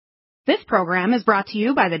This program is brought to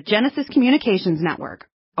you by the Genesis Communications Network,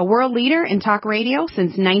 a world leader in talk radio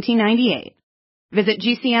since 1998. Visit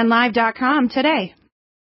GCNlive.com today.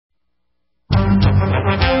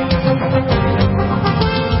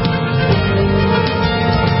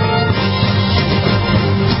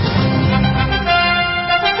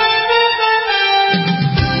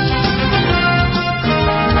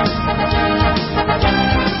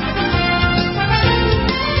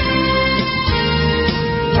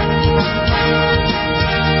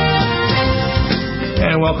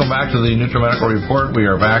 And welcome back to the NutriMedical Report. We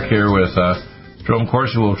are back here with Jerome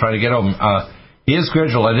Corsi. We'll try to get him. He is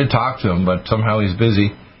scheduled. I did talk to him, but somehow he's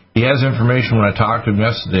busy. He has information when I talked to him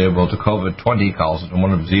yesterday about the COVID-20, he calls it, in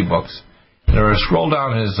one of his e-books. And if I scroll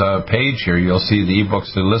down his page here, you'll see the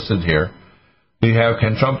e-books that are listed here. We have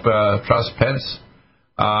Can Trump Trust Pence?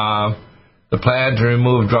 The plan to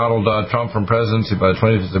remove Donald Trump from presidency by the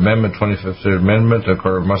 25th Amendment. 25th Amendment, the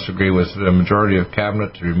court must agree with the majority of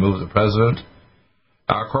cabinet to remove the president.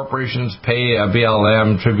 Corporations pay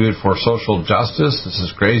BLM tribute for social justice. This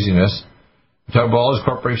is craziness. We talk about all these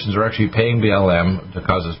corporations are actually paying BLM to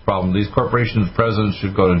cause this problem. These corporations' presidents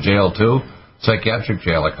should go to jail too, psychiatric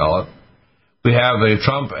jail I call it. We have a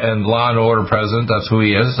Trump and law and order president. That's who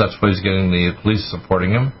he is. That's why he's getting the police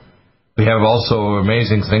supporting him. We have also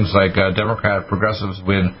amazing things like Democrat progressives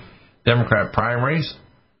win Democrat primaries.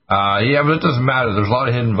 But it doesn't matter. There's a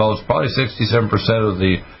lot of hidden votes. Probably 67% of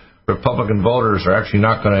the Republican voters are actually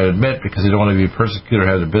not going to admit because they don't want to be persecuted or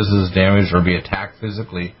have their business damaged or be attacked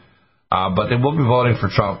physically. But they will be voting for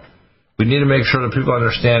Trump. We need to make sure that people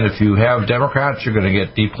understand if you have Democrats, you're going to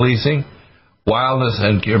get depolicing, wildness,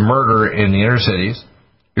 and murder in the inner cities.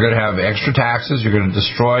 You're going to have extra taxes. You're going to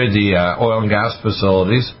destroy the oil and gas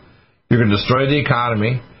facilities. You're going to destroy the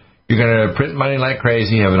economy. You're going to print money like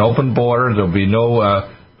crazy, have an open border. There'll be no...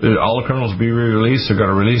 all the criminals will be released. They're going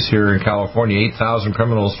to release here in California 8,000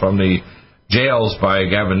 criminals from the jails by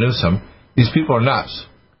Gavin Newsom. These people are nuts.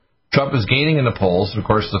 Trump is gaining in the polls. Of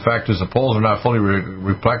course, the fact is the polls are not fully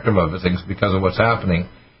reflective of things because of what's happening.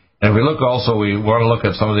 And if we look also, we want to look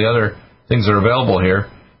at some of the other things that are available here.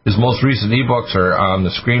 His most recent e-books are on the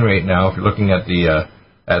screen right now. If you're looking at the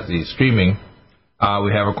streaming, we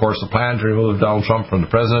have, of course, the plan to remove Donald Trump from the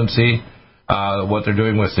presidency, what they're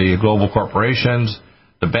doing with the global corporations,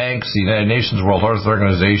 the banks, the United Nations, World Health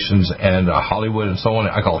Organizations, and Hollywood and so on.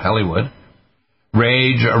 I call it Hollywood.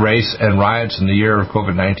 Rage, race, and riots in the year of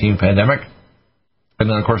COVID-19 pandemic. And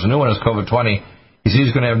then, of course, the new one is COVID-20. He says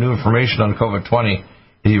he's going to have new information on COVID-20.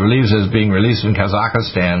 He believes it is being released in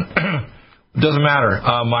Kazakhstan. It doesn't matter.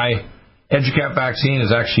 My EduCap vaccine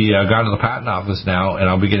has actually gone to the patent office now, and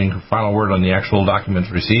I'll be getting final word on the actual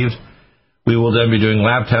documents received. We will then be doing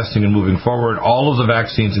lab testing and moving forward. All of the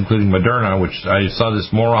vaccines, including Moderna, which I saw this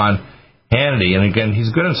moron, Hannity, and again, he's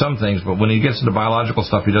good at some things, but when he gets into biological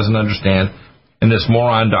stuff, he doesn't understand. And this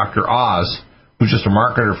moron, Dr. Oz, who's just a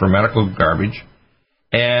marketer for medical garbage.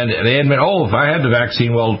 And they admit, if I had the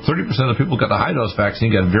vaccine, well, 30% of the people who got the high-dose vaccine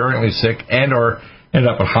got virulently sick and or ended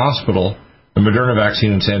up in hospital, the Moderna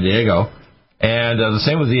vaccine in San Diego. And the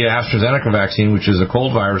same with the AstraZeneca vaccine, which is a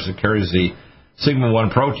cold virus that carries the sigma-1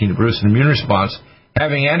 protein to produce an immune response.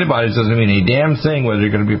 Having antibodies doesn't mean a damn thing whether you're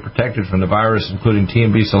going to be protected from the virus, including T and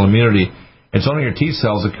B cell immunity. It's only your T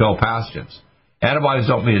cells that kill pathogens. Antibodies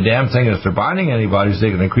don't mean a damn thing. If they're binding antibodies, they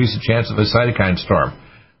can increase the chance of a cytokine storm.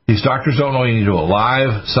 These doctors don't know you need to do a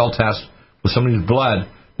live cell test with somebody's blood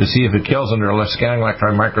to see if it kills under a scanning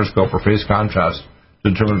electron microscope or phase contrast to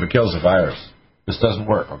determine if it kills the virus. This doesn't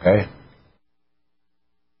work, okay?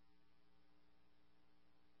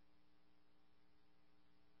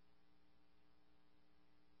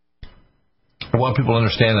 I want people to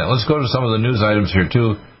understand that. Let's go to some of the news items here,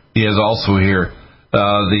 too. He has also here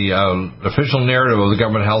the official narrative of the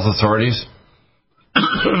government health authorities.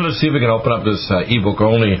 Let's see if we can open up this e-book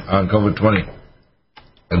only on COVID-20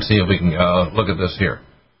 and see if we can look at this here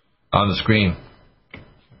on the screen.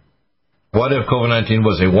 What if COVID-19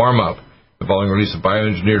 was a warm-up involving release of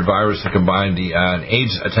bioengineered virus that combined an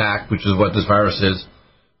AIDS attack, which is what this virus is,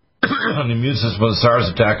 on the immune system with the SARS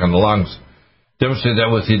attack on the lungs? Demonstrated that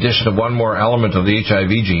with the addition of one more element of the HIV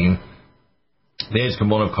gene, the AIDS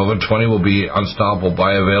component of COVID-20 will be unstoppable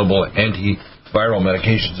by available antiviral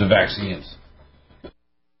medications and vaccines.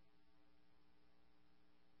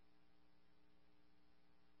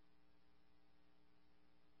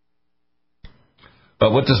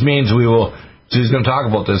 But what this means, he's going to talk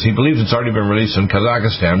about this. He believes it's already been released in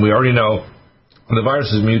Kazakhstan. We already know the virus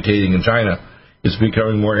is mutating in China. It's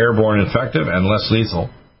becoming more airborne infective and less lethal.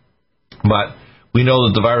 But we know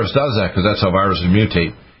that the virus does that because that's how viruses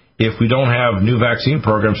mutate. If we don't have new vaccine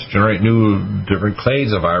programs to generate new different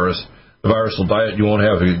clades of virus, the virus will die out. You won't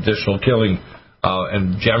have additional killing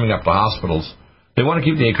and jamming up the hospitals. They want to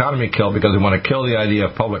keep the economy killed because they want to kill the idea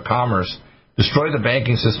of public commerce, destroy the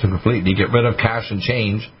banking system completely, get rid of cash and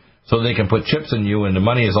change so they can put chips in you, and the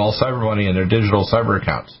money is all cyber money in their digital cyber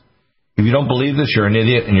accounts. If you don't believe this, you're an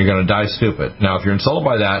idiot and you're going to die stupid. Now, if you're insulted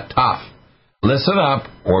by that, tough. Listen up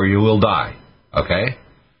or you will die. Okay?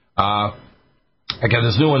 Again,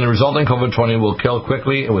 this new one, the resulting COVID-20 will kill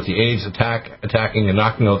quickly with the AIDS attacking and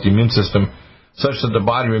knocking out the immune system such that the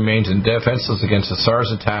body remains defenseless against the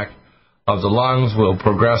SARS attack of the lungs, will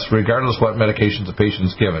progress regardless what medications the patient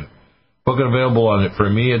is given. Book it available on it for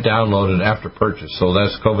immediate download and after purchase. So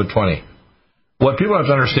that's COVID-20. What people have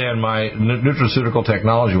to understand, my nutraceutical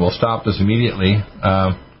technology will stop this immediately.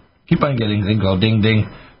 Keep on getting things called ding ding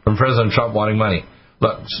from President Trump wanting money.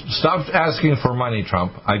 Look, stop asking for money,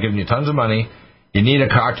 Trump. I've given you tons of money. You need to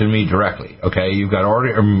talk to me directly, okay? You've got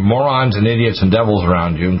morons and idiots and devils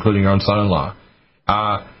around you, including your own son-in-law.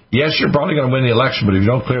 Yes, you're probably going to win the election, but if you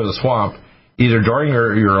don't clear the swamp, either during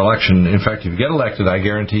your election, in fact, if you get elected, I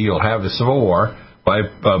guarantee you'll have a civil war by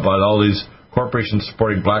all these corporations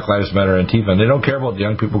supporting Black Lives Matter and Antifa, and they don't care about the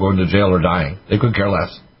young people going to jail or dying. They could care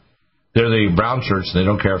less. They're the brown shirts, and they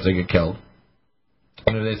don't care if they get killed.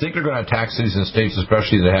 And if they think they're going to attack cities and states,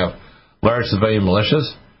 especially that have large civilian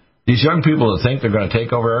militias, these young people that think they're going to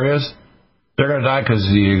take over areas, they're going to die because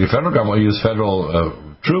the federal government will use federal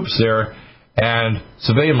troops there and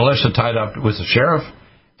civilian militia tied up with the sheriff.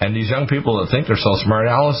 And these young people that think they're so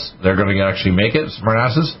smart alecs, they're going to actually make it, smart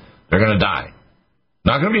asses, they're going to die.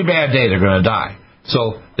 Not going to be a bad day, they're going to die.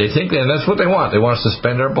 So they think, and that's what they want. They want us to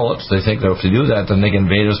spend our bullets. They think that if they do that, then they can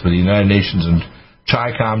invade us with the United Nations and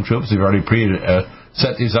CHICOM troops. They've already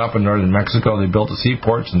set these up in northern Mexico. They built the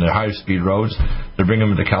seaports and the high-speed roads. They're bringing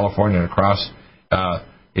them into California and across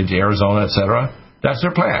into Arizona, etc. That's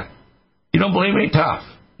their plan. You don't believe me? Tough.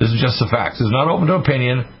 This is just the facts. This is not open to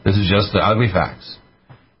opinion. This is just the ugly facts.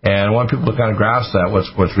 And I want people to kind of grasp that, what's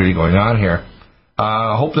really going on here.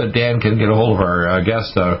 I hope that Dan can get a hold of our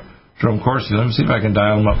guest, Jerome Corsi. Let me see if I can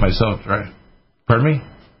dial him up myself. Right? Pardon me?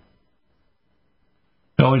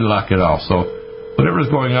 No, we lock it off. So whatever's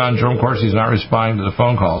going on, Jerome Corsi is not responding to the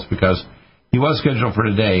phone calls because he was scheduled for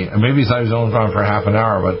today. And maybe he thought he was only on for half an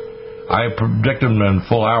hour, but I predicted him in a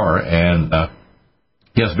full hour. And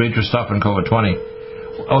he has major stuff in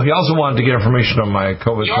COVID-20. Oh, he also wanted to get information on my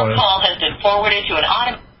COVID-20. Your call has been forwarded to an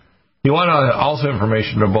automated. He wanted also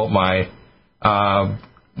information about my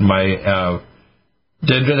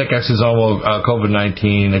dendritic exosomal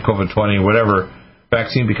COVID-19 and COVID-20, whatever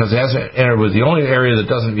vaccine, because it hasn't entered with the only area that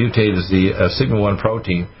doesn't mutate is the sigma-1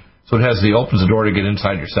 protein, so it opens the door to get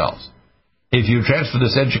inside your cells. If you transfer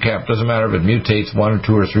this EduCap, doesn't matter if it mutates 1 or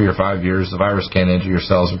 2 or 3 or 5 years, the virus can't enter your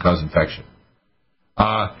cells and cause infection.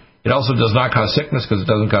 It also does not cause sickness because it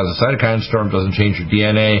doesn't cause a cytokine storm, doesn't change your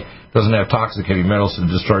DNA, doesn't have toxic heavy metals to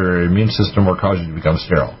destroy your immune system or cause you to become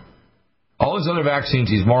sterile. All these other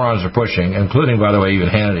vaccines these morons are pushing, including, by the way,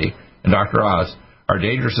 even Hannity and Dr. Oz, are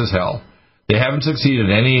dangerous as hell. They haven't succeeded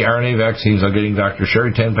in any RNA vaccines on getting Dr.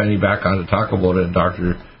 Sherry Tenpenny back on to talk about it and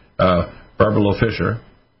Dr. Barbara Lowe Fisher.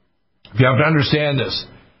 You have to understand this.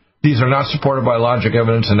 These are not supported by logic,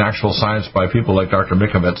 evidence, and actual science by people like Dr.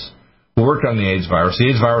 Mikovits, who worked on the AIDS virus. The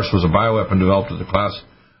AIDS virus was a bioweapon developed at the Class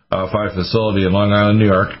 5 facility in Long Island,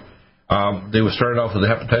 New York. They started off with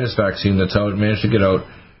a hepatitis vaccine. That's how it managed to get out.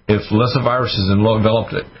 If less of viruses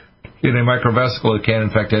enveloped it in a microvesicle, it can't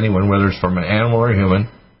infect anyone, whether it's from an animal or a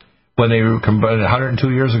human. When they combined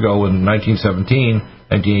 102 years ago, in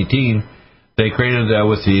 1918, they created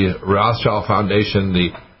with the Rothschild Foundation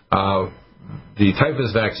the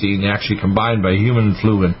typhus vaccine. They actually combined by human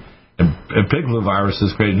flu and pig flu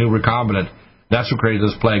viruses, created new recombinant. That's what created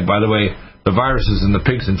this plague. By the way, the viruses in the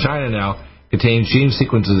pigs in China now contain gene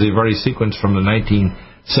sequences they've already sequenced from the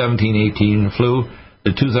 1917-18 flu,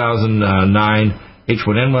 the 2009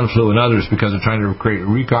 H1N1 flu, and others, because they're trying to create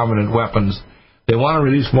recombinant weapons. They want to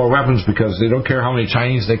release more weapons because they don't care how many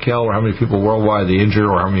Chinese they kill or how many people worldwide they injure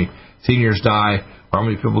or how many seniors die or how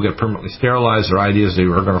many people get permanently sterilized. Their ideas they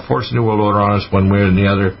are going to force a new world order on us one way or the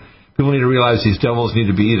other. People need to realize these devils need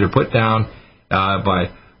to be either put down by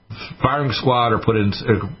firing squad or put in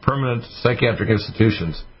permanent psychiatric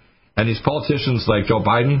institutions. And these politicians like Joe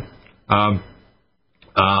Biden,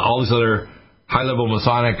 all these other high-level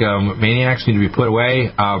Masonic maniacs need to be put away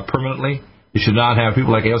permanently. You should not have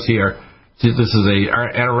people like AOC. This is a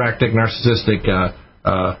anorectic, narcissistic,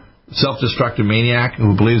 self-destructive maniac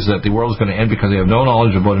who believes that the world is going to end because they have no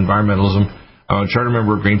knowledge about environmentalism. I'm a charter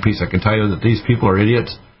member of Greenpeace. I can tell you that these people are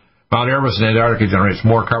idiots. Mount Erebus in Antarctica generates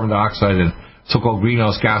more carbon dioxide and so-called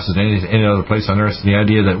greenhouse gases than any other place on Earth. And the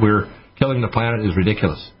idea that we're killing the planet is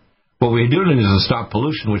ridiculous. What we do need is to stop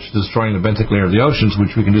pollution, which is destroying the benthic layer of the oceans,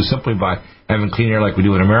 which we can do simply by having clean air like we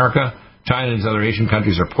do in America. China and these other Asian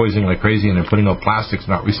countries are poisoning like crazy, and they're putting out plastics,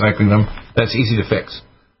 not recycling them. That's easy to fix.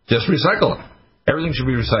 Just recycle them. Everything should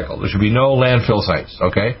be recycled. There should be no landfill sites,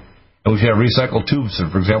 okay? And we should have recycled tubes. So,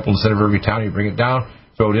 for example, instead of every town, you bring it down,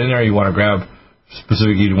 throw it in there. You want to grab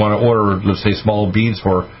specifically, you want to order, let's say, small beads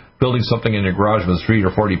for building something in your garage with a 3 or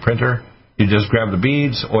 4D printer. You just grab the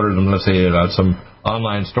beads, order them, let's say, at some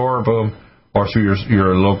online store, boom, or through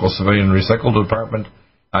your local civilian recycle department.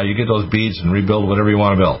 You get those beads and rebuild whatever you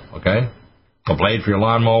want to build, okay? A blade for your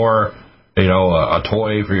lawnmower, a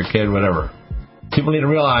toy for your kid, whatever. People need to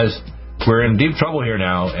realize we're in deep trouble here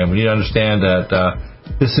now, and we need to understand that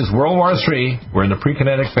this is World War III. We're in the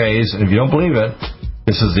pre-kinetic phase, and if you don't believe it,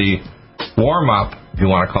 this is the warm-up, if you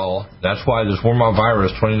want to call. That's why this warm-up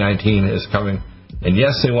virus 2019 is coming. And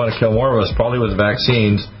yes, they want to kill more of us, probably with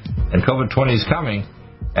vaccines, and COVID-20 is coming.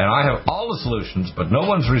 And I have all the solutions, but no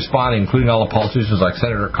one's responding, including all the politicians like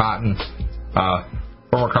Senator Cotton,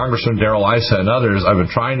 former Congressman Darrell Issa, and others. I've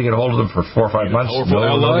been trying to get a hold of them for 4 or 5 months. Powerful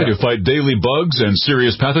ally to fight daily bugs and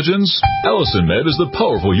serious pathogens? Allicin Med is the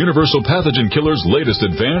powerful universal pathogen killer's latest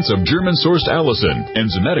advance of German-sourced allicin,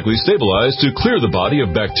 enzymatically stabilized to clear the body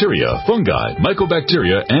of bacteria, fungi,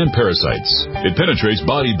 mycobacteria, and parasites. It penetrates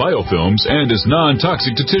body biofilms and is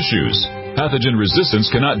non-toxic to tissues. Pathogen resistance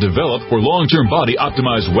cannot develop for long-term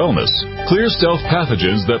body-optimized wellness. Clear stealth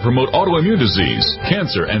pathogens that promote autoimmune disease,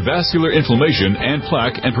 cancer, and vascular inflammation and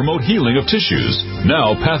plaque and promote healing of tissues.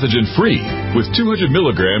 Now pathogen-free. With 200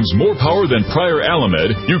 milligrams more power than prior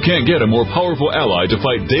Alamed, you can't get a more powerful ally to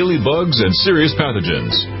fight daily bugs and serious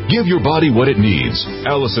pathogens. Give your body what it needs.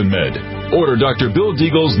 Allicin Med. Order Dr. Bill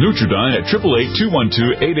Deagle's Nutridyne at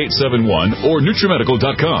 888-212-8871 or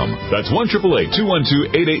NutriMedical.com. That's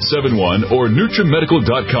 1-888-212-8871 or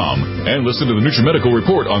NutriMedical.com. And listen to the NutriMedical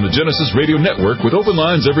Report on the Genesis Radio Network with open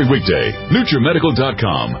lines every weekday.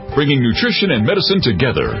 NutriMedical.com, bringing nutrition and medicine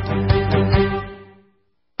together.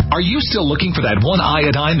 Are you still looking for that one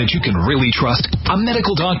iodine that you can really trust? A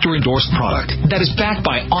medical doctor-endorsed product that is backed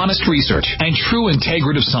by honest research and true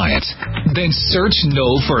integrative science? Then search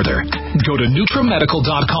no further. Go to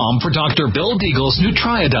NutriMedical.com for Dr. Bill Deagle's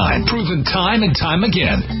Nutriodine, proven time and time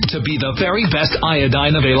again to be the very best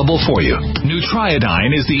iodine available for you.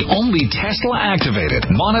 Nutriodine is the only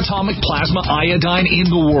Tesla-activated monatomic plasma iodine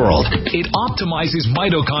in the world. It optimizes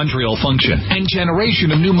mitochondrial function and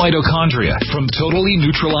generation of new mitochondria from totally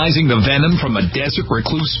neutralizing the venom from a desert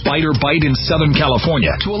recluse spider bite in Southern California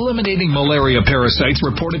to eliminating malaria parasites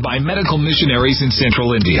reported by medical missionaries in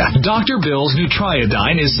Central India. Dr. Bill's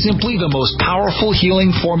Nutriodine is simply the most powerful healing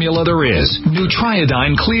formula there is.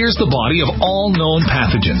 Nutriodine clears the body of all known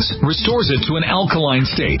pathogens, restores it to an alkaline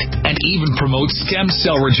state, and even promotes stem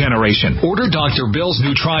cell regeneration. Order Dr. Bill's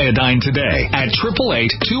Nutriodine today at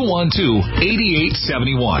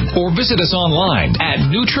 888-212-8871 or visit us online at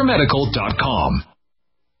NutriMedical.com.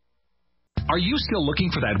 Are you still looking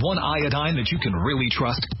for that one iodine that you can really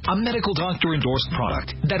trust? A medical doctor-endorsed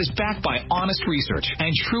product that is backed by honest research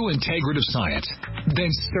and true integrative science?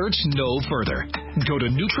 Then search no further. Go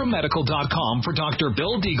to NutriMedical.com for Dr.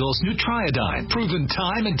 Bill Deagle's Nutriodine, proven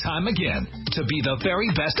time and time again to be the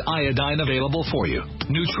very best iodine available for you.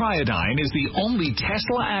 Nutriodine is the only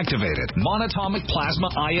Tesla-activated monatomic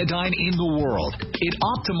plasma iodine in the world. It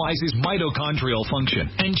optimizes mitochondrial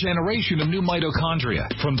function and generation of new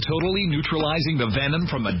mitochondria from totally neutralizing the venom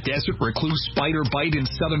from a desert recluse spider bite in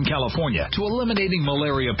Southern California to eliminating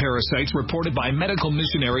malaria parasites reported by medical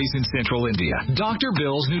missionaries in Central India. Dr.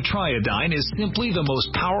 Bill's Nutriodine is simply the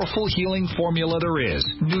most powerful healing formula there is.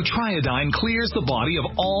 Nutriodine clears the body of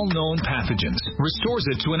all known pathogens, restores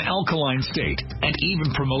it to an alkaline state, and even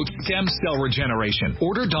promotes stem cell regeneration.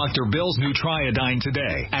 Order Dr. Bill's Nutriodine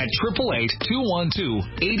today at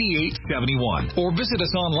 888-212-8871 or visit us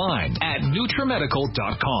online at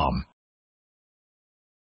NutriMedical.com.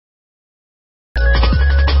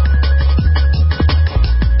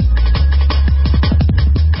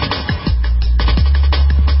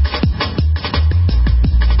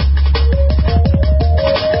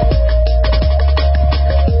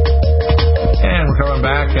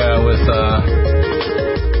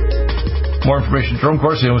 More information. Jerome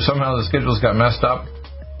Corsi, somehow the schedules got messed up,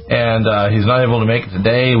 and he's not able to make it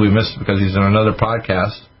today. We missed it because he's on another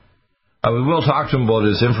podcast. We will talk to him about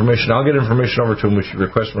his information. I'll get information over to him, which he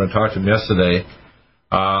requested when I talked to him yesterday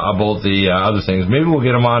about the other things. Maybe we'll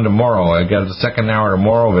get him on tomorrow. I got the second hour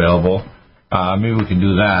tomorrow available. Maybe we can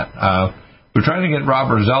do that. We're trying to get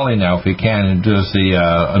Rob Roselli now, if he can, who does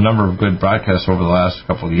a number of good broadcasts over the last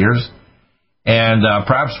couple of years. And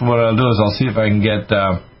perhaps what I'll do is I'll see if I can get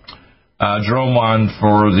Jerome on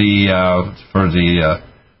for the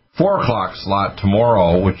 4 o'clock slot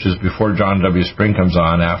tomorrow, which is before John W. Spring comes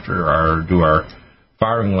on after our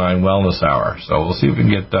firing line wellness hour. So we'll see if we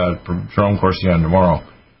can get Jerome Corsi on tomorrow.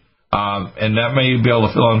 And that may be able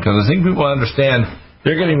to fill in, because I think people understand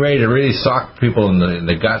they're getting ready to really sock people in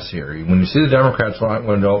the guts here. When you see the Democrats not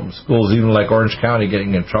going to open schools, even like Orange County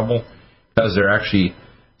getting in trouble because they're actually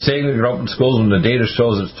saying they're going to open schools when the data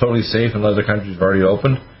shows it's totally safe and other countries have already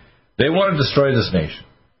opened, they want to destroy this nation.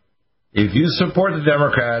 If you support the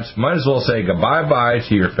Democrats, might as well say goodbye-bye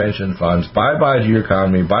to your pension funds, bye-bye to your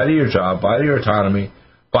economy, bye to your job, bye to your autonomy,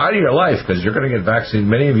 bye to your life, because you're going to get vaccinated.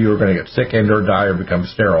 Many of you are going to get sick and or die or become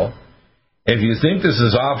sterile. If you think this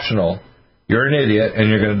is optional, you're an idiot and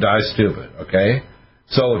you're going to die stupid, okay?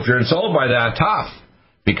 So if you're insulted by that, tough,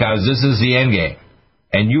 because this is the end game.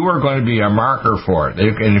 And you are going to be a marker for it.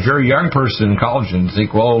 And if you're a young person in college and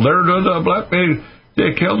think, well, they're black men,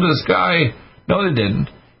 they killed this guy. No, they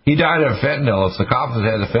didn't. He died of fentanyl. It's the cops that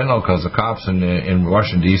had the fentanyl, because the cops in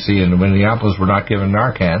Washington, D.C. and Minneapolis were not given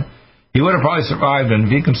Narcan. He would have probably survived, and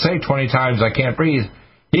if he can say 20 times, I can't breathe,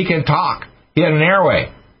 he can talk. He had an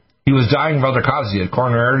airway. He was dying of other causes. He had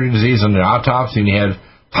coronary artery disease on the autopsy, and he had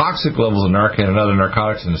toxic levels of Narcan and other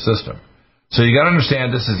narcotics in the system. So you got to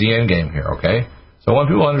understand this is the end game here, okay? So I want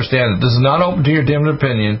people to understand that this is not open to your dim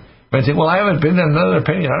opinion. You might say, well, I haven't been in another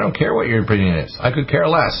opinion. I don't care what your opinion is. I could care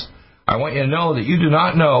less. I want you to know that you do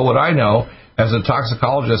not know what I know as a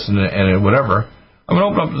toxicologist and whatever. I'm going to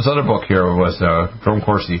open up this other book here with Jerome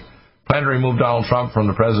Corsi, Plan to Remove Donald Trump from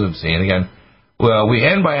the Presidency. And again, well, we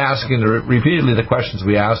end by asking repeatedly the questions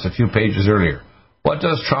we asked a few pages earlier. What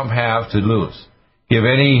does Trump have to lose? Give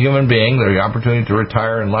any human being the opportunity to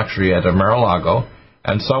retire in luxury at Mar-a-Lago,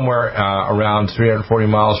 and somewhere around 340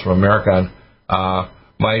 miles from America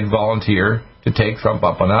might volunteer to take Trump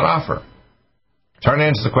up on that offer. Trying to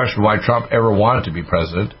answer the question why Trump ever wanted to be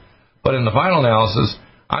president, but in the final analysis,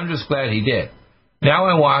 I'm just glad he did. Now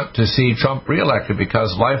I want to see Trump reelected,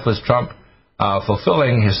 because lifeless Trump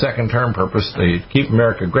fulfilling his second-term purpose to keep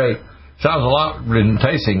America great sounds a lot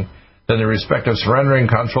enticing than the respective surrendering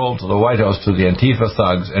control to the White House to the Antifa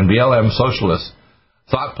thugs and BLM socialists,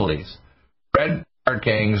 thought police, red card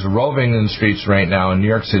gangs roving in the streets right now in New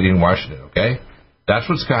York City and Washington, okay? That's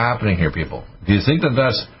what's happening here, people. If you think that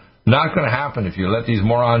that's not going to happen, if you let these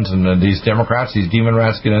morons and these Democrats, these demon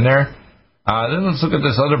rats get in there, then let's look at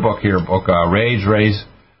this other book here, Rage, Race,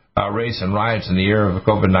 and Riots in the Year of the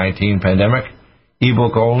COVID-19 Pandemic,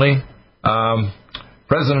 ebook only.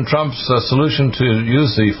 President Trump's solution to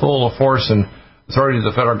use the full force and authority of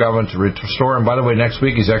the federal government to restore, and by the way, next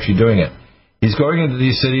week he's actually doing it. He's going into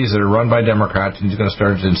these cities that are run by Democrats, and he's going to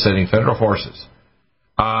start sending federal forces.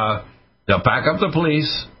 They'll back up the police,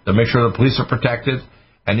 they'll make sure the police are protected,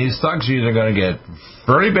 and these thugs are either going to get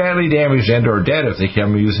very badly damaged and or dead if they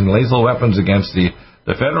come using lethal weapons against the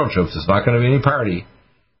federal troops. It's not going to be any party.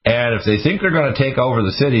 And if they think they're going to take over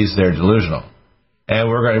the cities, they're delusional. And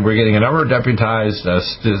we're getting a number of deputized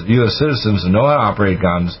U.S. citizens who know how to operate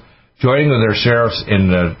guns, joining with their sheriffs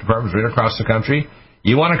in the departments right across the country.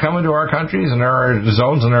 You want to come into our countries and our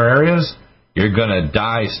zones and our areas? You're going to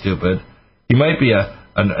die, stupid. You might be a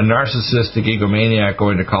narcissistic egomaniac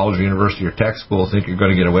going to college or university or tech school, think you're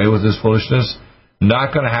going to get away with this foolishness.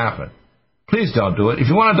 Not going to happen. Please don't do it. If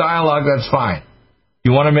you want a dialogue, that's fine.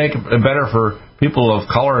 You want to make it better for people of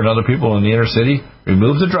color and other people in the inner city,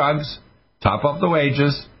 remove the drugs, top up the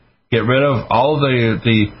wages, get rid of all of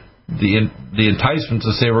the enticements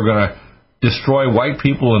to say we're going to destroy white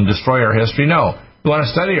people and destroy our history. No. You want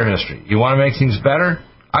to study our history. You want to make things better?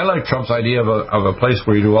 I like Trump's idea of a place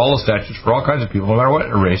where you do all the statutes for all kinds of people, no matter what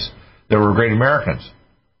race, that were great Americans.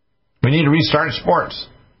 We need to restart sports.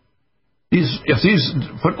 If these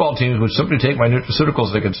football teams would simply take my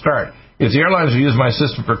nutraceuticals, they could start. If the airlines would use my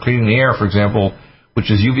system for cleaning the air, for example, which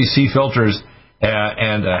is UVC filters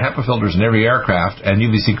and HEPA filters in every aircraft, and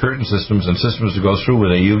UVC curtain systems and systems to go through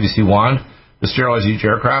with a UVC wand to sterilize each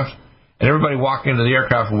aircraft, and everybody walking into the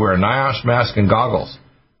aircraft would wear a NIOSH mask and goggles,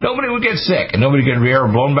 nobody would get sick, and nobody would get air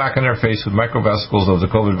blown back in their face with microvesicles of the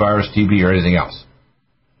COVID virus, TB, or anything else.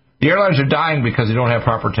 The airlines are dying because they don't have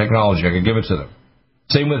proper technology. I could give it to them.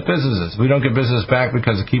 Same with businesses. We don't get business back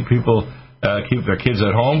because they keep their kids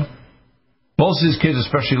at home. Most of these kids,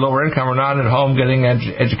 especially lower income, are not at home getting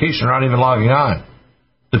education, or not even logging on.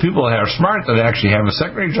 The people that are smart, that actually have a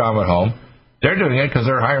secondary job at home, they're doing it because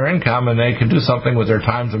they're higher income and they can do something with their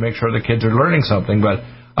time to make sure the kids are learning something. But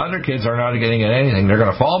other kids are not getting at anything. They're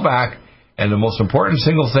going to fall back, and the most important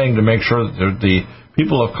single thing to make sure that the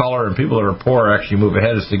people of color and people that are poor actually move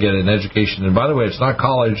ahead is to get an education. And by the way, it's not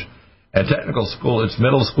college and technical school, it's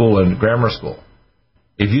middle school and grammar school.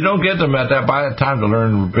 If you don't get them by that time to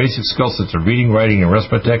learn basic skill sets of reading, writing, and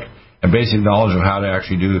arithmetic, and basic knowledge of how to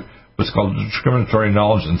actually do what's called discriminatory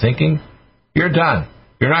knowledge and thinking, you're done.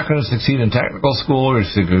 You're not going to succeed in technical school or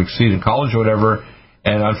succeed in college or whatever.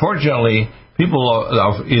 And unfortunately, people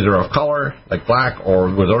either of color, like black,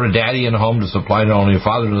 or without a daddy in the home to supply not only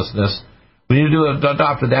fatherlessness, we need to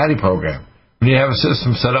adopt a daddy program. We need to have a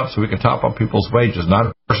system set up so we can top up people's wages,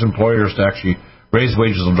 not force employers to actually raise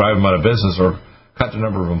wages and drive them out of business or cut the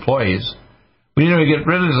number of employees. We need to get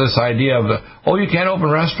rid of this idea of, you can't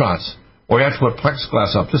open restaurants, or you have to put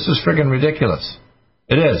plexiglass up. This is friggin' ridiculous.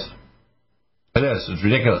 It is. It is. It's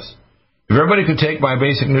ridiculous. If everybody could take my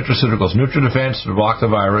basic nutraceuticals, NutriDefense to block the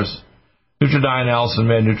virus, Nutridyne, Allison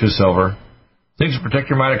Med, NutriSilver, things to protect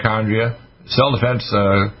your mitochondria, Cell Defense,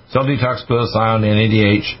 Cell Detox, Glutathione,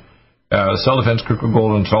 NADH, Cell Defense, Crystal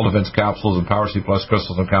Gold, and Cell Defense capsules, and Power C Plus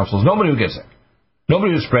crystals and capsules. Nobody will get sick.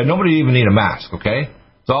 Nobody will spread. Nobody even need a mask, okay?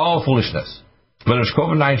 It's all foolishness. Whether it's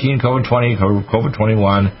COVID-19, COVID-20,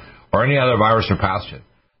 COVID-21, or any other virus or pathogen.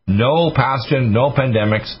 No pathogen, no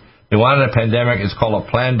pandemics. They wanted a pandemic. It's called a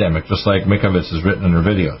plandemic, just like Mikovits has written in her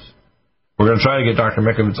videos. We're going to try to get Dr.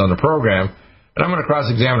 Mikovits on the program, and I'm going to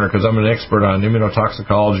cross-examine her because I'm an expert on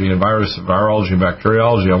immunotoxicology and virology and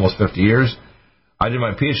bacteriology almost 50 years. I did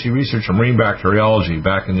my PhD research in marine bacteriology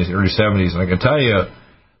back in the early 70s, and I can tell you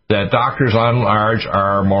that doctors on large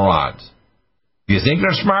are morons. If you think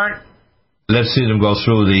they're smart, let's see them go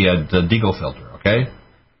through the Deagle filter, okay?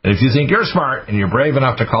 And if you think you're smart and you're brave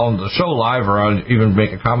enough to call the show live or even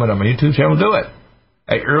make a comment on my YouTube channel, do it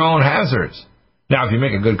at your own hazards. Now, if you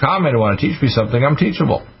make a good comment and want to teach me something, I'm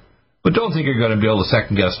teachable. But don't think you're going to be able to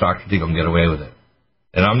second-guess Dr. Deagle and get away with it.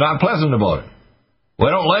 And I'm not pleasant about it. Well,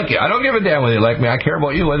 I don't like you. I don't give a damn whether you like me. I care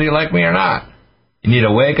about you, whether you like me or not. You need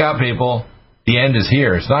to wake up, people. The end is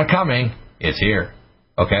here. It's not coming. It's here.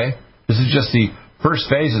 Okay? This is just the first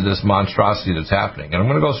phase of this monstrosity that's happening. And I'm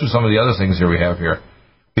going to go through some of the other things here we have here.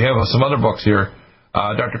 We have some other books here.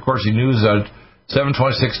 Dr. Corsi News,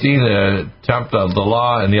 7/2016, Attempt of the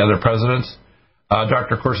Law and the Other Presidents.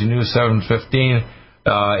 Dr. Corsi News, 7/15,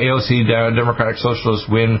 AOC Democratic Socialists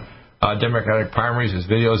win Democratic primaries. His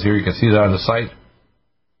videos here. You can see that on the site.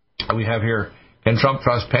 We have here, Can Trump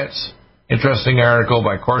Trust Pets? Interesting article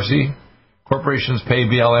by Corsi. Corporations pay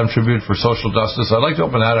BLM tribute for social justice. I'd like to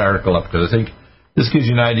open that article up because I think this gives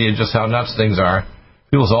you an idea of just how nuts things are.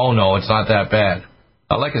 People say, oh, no, it's not that bad.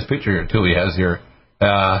 I like his picture here, too. He has here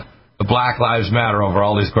the Black Lives Matter over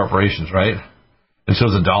all these corporations, right? And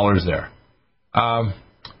shows the dollars there. And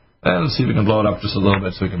let's see if we can blow it up just a little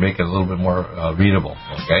bit so we can make it a little bit more readable.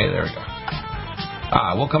 Okay, there we go.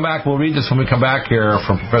 We'll come back. We'll read this when we come back here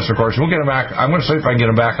from Professor Corsi. We'll get him back. I'm going to see if I can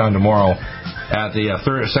get him back on tomorrow at the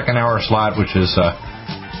second hour slot, which is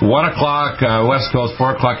 1 o'clock West Coast,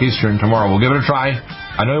 4 o'clock Eastern tomorrow. We'll give it a try.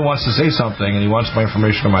 I know he wants to say something, and he wants my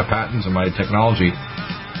information on my patents and my technology.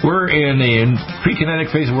 We're in the pre-kinetic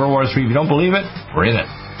phase of World War III. If you don't believe it, we're in it.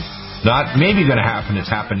 Not maybe going to happen. It's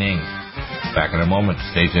happening. Back in a moment.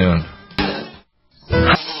 Stay tuned.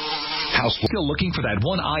 Still looking for that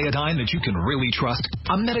one iodine that you can really trust?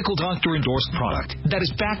 A medical doctor endorsed product that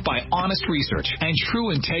is backed by honest research and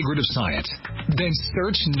true integrative science? Then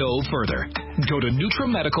search no further. Go to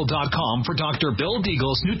NutriMedical.com for Dr. Bill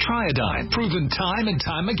Deagle's Nutriodine, proven time and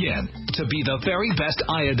time again to be the very best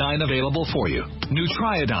iodine available for you.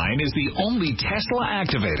 Nutriodine is the only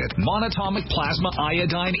Tesla-activated monatomic plasma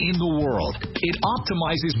iodine in the world. It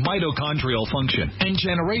optimizes mitochondrial function and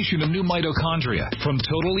generation of new mitochondria, from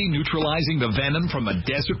totally neutralizing the venom from a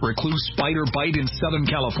desert recluse spider bite in Southern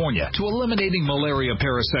California to eliminating malaria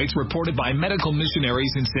parasites reported by medical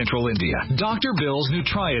missionaries in Central India. Dr. Bill's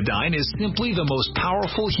Nutriodine is simply the most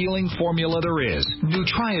powerful healing formula there is.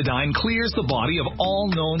 Nutriodine clears the body of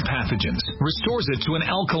all known pathogens, restores it to an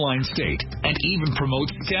alkaline state, and even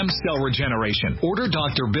promotes stem cell regeneration. Order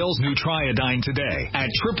Dr. Bill's Nutriodine today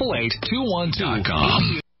at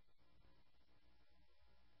 888-212-COM.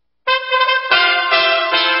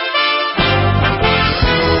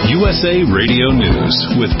 USA Radio News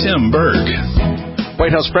with Tim Berg.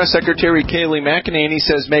 White House Press Secretary Kayleigh McEnany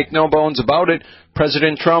says, make no bones about it,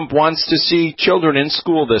 President Trump wants to see children in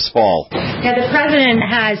school this fall. Yeah, the president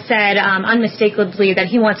has said unmistakably that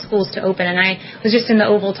he wants schools to open, and I was just in the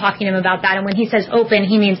Oval talking to him about that. And when he says open,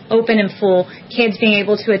 he means open and full, kids being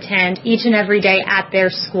able to attend each and every day at their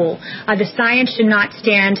school. The science should not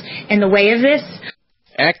stand in the way of this.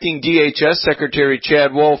 Acting DHS Secretary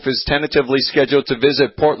Chad Wolf is tentatively scheduled to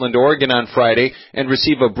visit Portland, Oregon on Friday and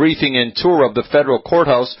receive a briefing and tour of the federal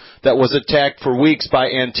courthouse that was attacked for weeks by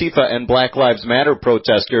Antifa and Black Lives Matter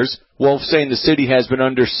protesters. Wolf saying the city has been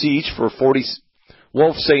under siege for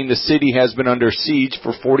Wolf saying the city has been under siege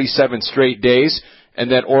for 47 straight days,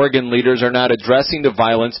 and that Oregon leaders are not addressing the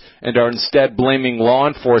violence and are instead blaming law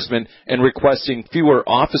enforcement and requesting fewer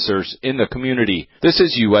officers in the community. This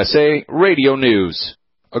is USA Radio News.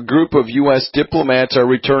 A group of U.S. diplomats are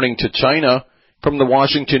returning to China. From the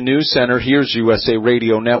Washington News Center, here's USA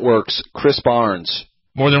Radio Network's Chris Barnes.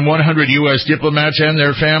 More than 100 U.S. diplomats and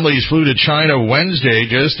their families flew to China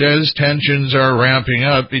Wednesday just as tensions are ramping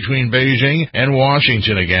up between Beijing and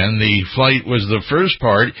Washington again. The flight was the first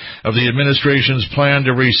part of the administration's plan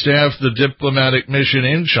to restaff the diplomatic mission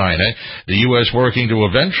in China, the U.S. working to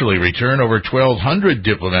eventually return over 1,200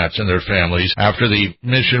 diplomats and their families after the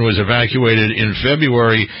mission was evacuated in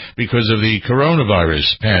February because of the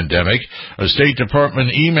coronavirus pandemic. A State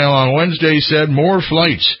Department email on Wednesday said more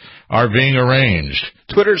flights are being arranged.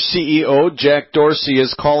 Twitter's CEO Jack Dorsey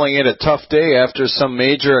is calling it a tough day after some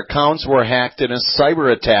major accounts were hacked in a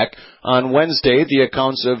cyber attack. On Wednesday, the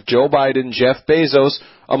accounts of Joe Biden, Jeff Bezos,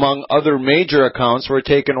 among other major accounts, were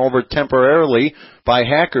taken over temporarily by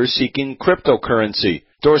hackers seeking cryptocurrency.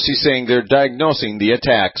 Dorsey saying they're diagnosing the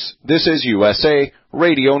attacks. This is USA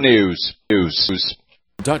Radio News.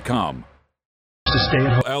 .com. To stay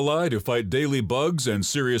at home. Ally to fight daily bugs and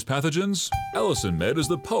serious pathogens? Allicin Med is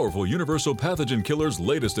the powerful universal pathogen killer's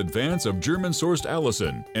latest advance of German-sourced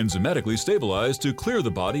allicin, enzymatically stabilized to clear the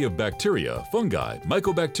body of bacteria, fungi,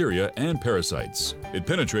 mycobacteria, and parasites. It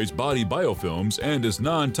penetrates body biofilms and is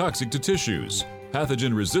non-toxic to tissues.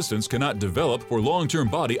 Pathogen resistance cannot develop for long-term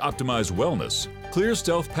body-optimized wellness. Clear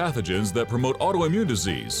stealth pathogens that promote autoimmune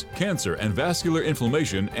disease, cancer and vascular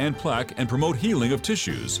inflammation and plaque and promote healing of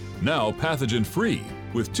tissues. Now pathogen-free.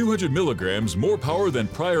 With 200 milligrams more power than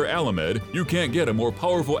prior Alamed, you can't get a more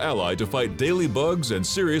powerful ally to fight daily bugs and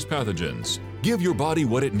serious pathogens. Give your body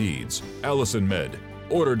what it needs. Allicin Med.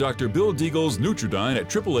 Order Dr. Bill Deagle's Nutridyne at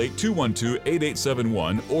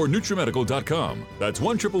 888-212-8871 or NutriMedical.com. That's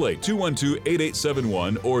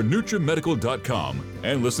 1-888-212-8871 or NutriMedical.com.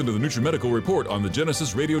 And listen to the NutriMedical Report on the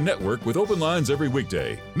Genesis Radio Network with open lines every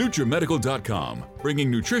weekday. NutriMedical.com,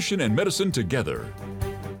 bringing nutrition and medicine together.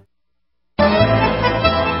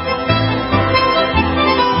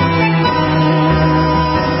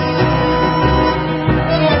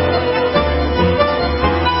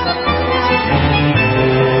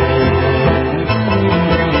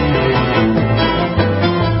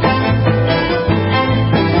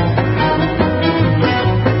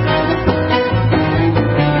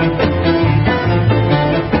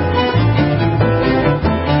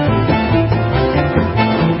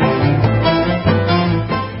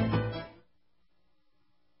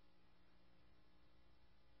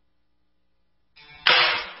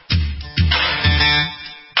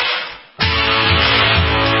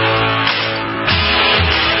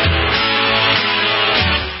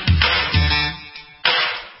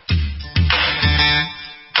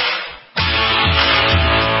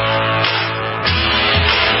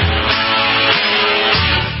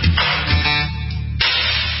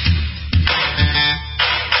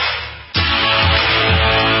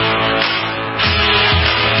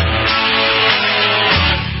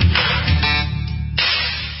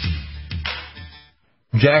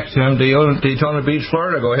 Jack from Daytona Beach,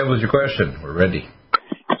 Florida. Go ahead with your question. We're ready.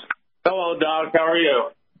 Hello, Doc. How are you?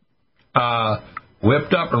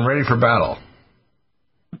 Whipped up and ready for battle.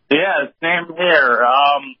 Yeah, same here.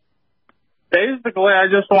 Basically, I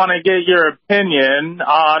just want to get your opinion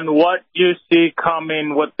on what you see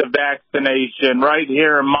coming with the vaccination right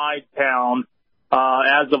here in my town.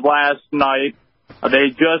 As of last night, they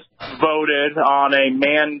just voted on a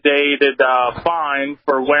mandated fine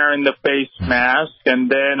for wearing the face mask.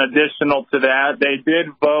 And then additional to that, they did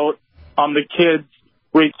vote on the kids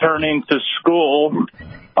returning to school.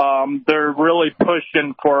 They're really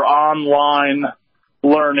pushing for online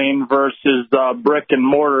learning versus brick and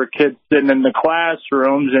mortar kids sitting in the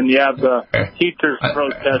classrooms, and you have the teachers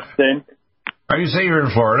protesting. Are you saying you're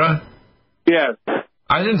in Florida? Yes.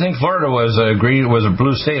 I didn't think Florida was a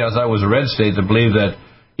blue state. I thought it was a red state that believed that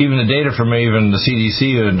even the data from even the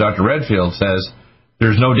CDC and Dr. Redfield says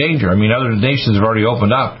there's no danger. I mean, other nations have already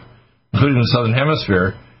opened up, including the Southern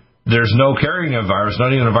Hemisphere. There's no carrying of virus,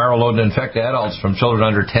 not even a viral load to infect adults from children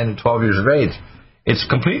under 10 to 12 years of age. It's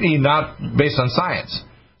completely not based on science.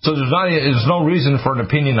 So there's no reason for an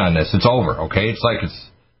opinion on this. It's over, okay? It's like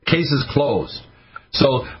case is closed.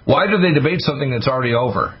 So why do they debate something that's already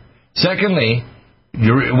over? Secondly,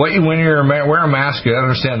 when you wear a mask, you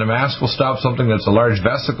understand the mask will stop something that's a large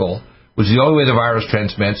vesicle, which is the only way the virus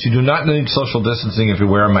transmits. You do not need social distancing if you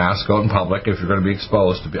wear a mask out in public, if you're going to be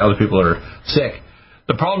exposed to other people that are sick.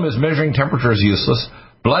 The problem is measuring temperature is useless.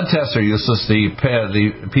 Blood tests are useless. The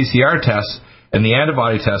PCR tests and the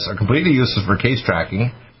antibody tests are completely useless for case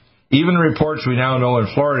tracking. Even reports we now know in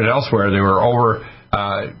Florida and elsewhere, they were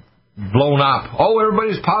blown up. Oh,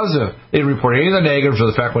 everybody's positive. They didn't report any of the negatives, or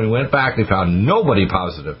the fact when we went back, they found nobody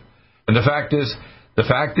positive. And the fact is, this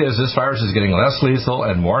virus is getting less lethal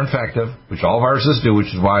and more infective, which all viruses do, which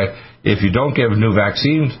is why if you don't give new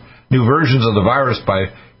vaccines, new versions of the virus by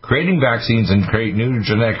creating vaccines and create new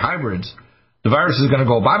genetic hybrids, the virus is going to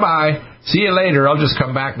go, bye-bye, see you later, I'll just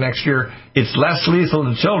come back next year. It's less lethal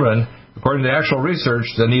in children, according to actual research,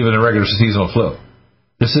 than even a regular seasonal flu.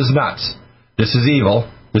 This is nuts. This is evil.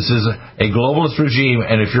 This is a globalist regime,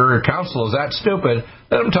 and if your counsel is that stupid,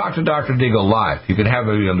 let them talk to Dr. Deagle live. You can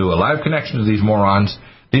do a live connection to these morons.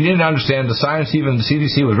 They need to understand the science. Even the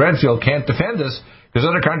CDC with Redfield can't defend this because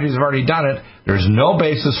other countries have already done it. There's no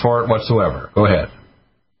basis for it whatsoever. Go ahead.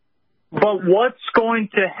 But what's going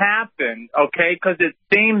to happen, okay, because it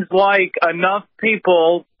seems like enough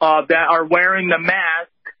people that are wearing the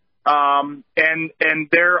mask, and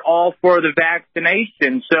they're all for the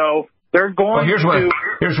vaccination, so they're going Here's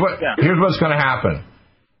what's going to happen.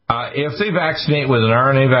 If they vaccinate with an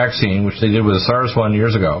RNA vaccine, which they did with the SARS one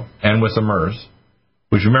years ago, and with the MERS,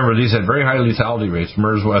 which remember, these had very high lethality rates,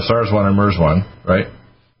 SARS 1 and MERS 1, right?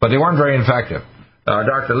 But they weren't very effective.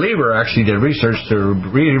 Dr. Lieber actually did research to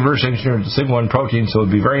reverse engineer the sigma-1 protein so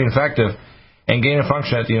it would be very effective and gain a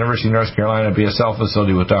function at the University of North Carolina BSL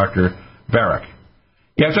facility with Dr. Barrick.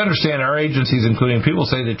 You have to understand our agencies, including people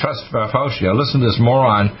say they trust Fauci. I listened to this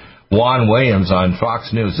moron, Juan Williams, on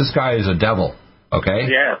Fox News. This guy is a devil, okay?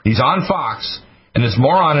 Yeah. He's on Fox, and this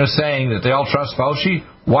moron is saying that they all trust Fauci.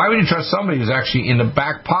 Why would you trust somebody who's actually in the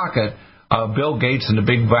back pocket of Bill Gates and the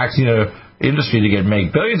big vaccine industry to get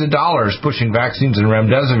made billions of dollars pushing vaccines and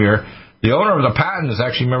remdesivir? The owner of the patent is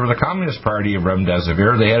actually a member of the Communist Party of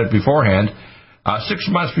remdesivir. They had it beforehand. 6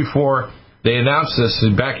 months before they announced this,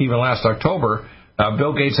 back even last October,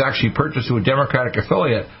 Bill Gates actually purchased to a Democratic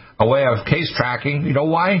affiliate a way of case tracking. You know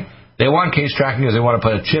why? They want case tracking because they want to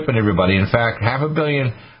put a chip in everybody. In fact, 500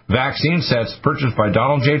 million vaccine sets purchased by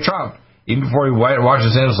Donald J. Trump, even before he washed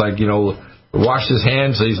his hands, washed his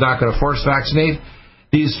hands, so he's not going to force vaccinate.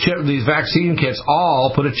 These vaccine kits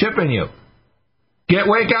all put a chip in you.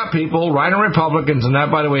 Wake up, people. Rhino Republicans, and that,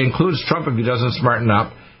 by the way, includes Trump if he doesn't smarten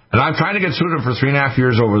up. And I'm trying to get sued him for 3.5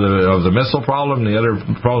 years over the missile problem and the other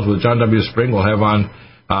problems with John W. Spring we'll have on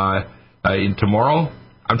tomorrow.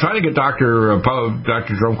 I'm trying to get Dr.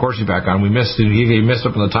 Jerome Corsi back on. He missed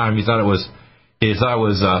up on the time. He thought it was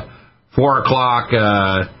 4 o'clock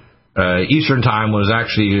Eastern time was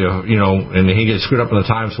actually and he gets screwed up on the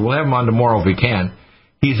time. So we'll have him on tomorrow if we can.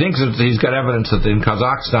 He thinks that he's got evidence that in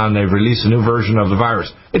Kazakhstan they've released a new version of the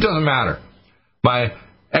virus. It doesn't matter. My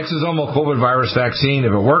exosomal COVID virus vaccine,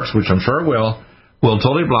 if it works, which I'm sure it will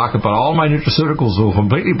totally block it. But all my nutraceuticals will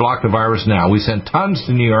completely block the virus now. We sent tons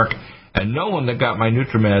to New York, and no one that got my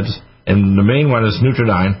NutriMeds, and the main one is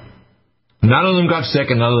Nutridyne, none of them got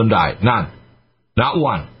sick and none of them died. None. Not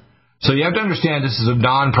one. So you have to understand this is a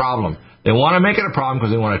non-problem. They want to make it a problem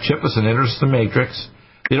because they want to chip us and enter us the matrix.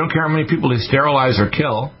 They don't care how many people they sterilize or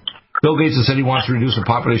kill. Bill Gates has said he wants to reduce the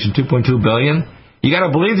population 2.2 billion. You got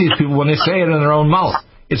to believe these people when they say it in their own mouth.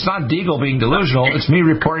 It's not Deagle being delusional. It's me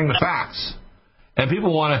reporting the facts. And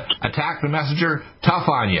people want to attack the messenger. Tough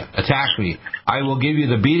on you. Attack me. I will give you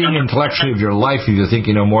the beating intellectually of your life if you think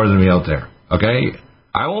you know more than me out there. Okay?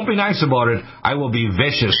 I won't be nice about it. I will be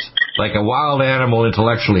vicious, like a wild animal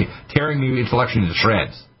intellectually, tearing you intellectually to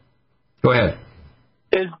shreds. Go ahead.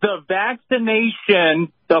 Is the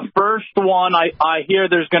vaccination the first one? I hear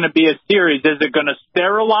there's going to be a series. Is it going to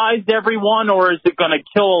sterilize everyone, or is it going to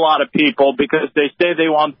kill a lot of people? Because they say they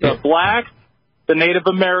want the blacks, the Native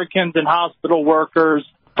Americans, and hospital workers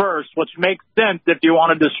first, which makes sense if you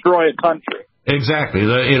want to destroy a country. Exactly.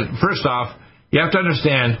 First off, you have to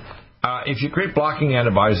understand, if you create blocking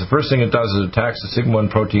antibodies, the first thing it does is attacks the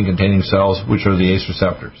sigma-1 protein-containing cells, which are the ACE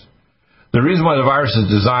receptors. The reason why the virus is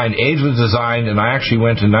designed, AIDS was designed, and I actually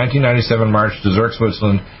went in 1997 March to Zurich,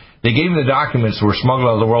 Switzerland. They gave me the documents that were smuggled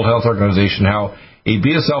out of the World Health Organization, how a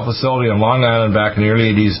BSL facility on Long Island back in the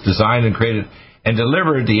early 80s designed and created and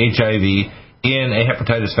delivered the HIV in a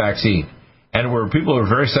hepatitis vaccine. And where people who were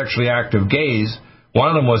very sexually active gays, one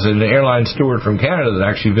of them was an airline steward from Canada that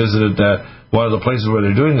actually visited one of the places where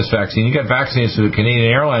they're doing this vaccine. You got vaccinated to the Canadian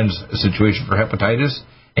Airlines situation for hepatitis,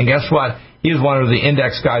 and guess what? He is one of the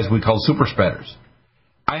index guys we call super spreaders.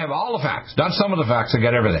 I have all the facts, not some of the facts, I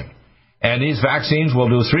got everything. And these vaccines will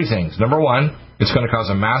do three things. Number one, it's going to cause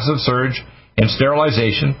a massive surge in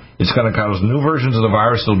sterilization. It's going to cause new versions of the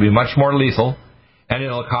virus that will be much more lethal, and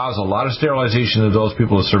it'll cause a lot of sterilization of those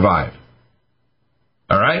people who survive.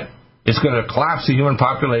 All right? It's going to collapse the human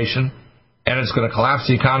population, and it's going to collapse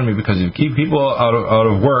the economy because you keep people out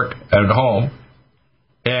of work at home.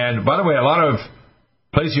 And by the way, a lot of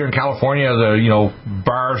places here in California,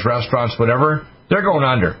 bars, restaurants, whatever, they're going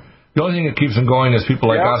under. The only thing that keeps them going is people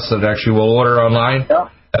like us that actually will order online.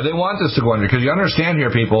 And they want this to go under because you understand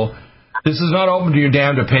here, people, this is not open to your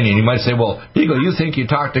damned opinion. You might say, well, Eagle, you think you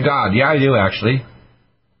talk to God. Yeah, I do, actually.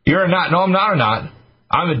 You're not. No, I'm not.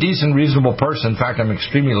 I'm a decent, reasonable person. In fact, I'm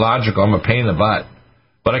extremely logical. I'm a pain in the butt.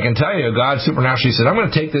 But I can tell you, God supernaturally said, I'm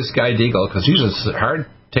going to take this guy, Deagle, because he's a hard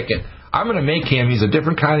ticket. I'm going to make him, he's a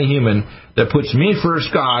different kind of human that puts me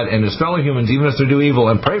first, God, and his fellow humans, even if they do evil,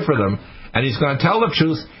 and pray for them. And he's going to tell the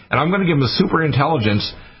truth, and I'm going to give him a super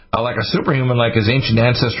intelligence, like a superhuman, like his ancient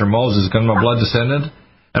ancestor Moses, because I'm a blood descendant.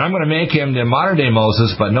 And I'm going to make him the modern-day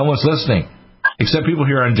Moses, but no one's listening. Except people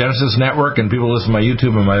here on Genesis Network and people listen to my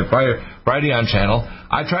YouTube and my Brighteon channel.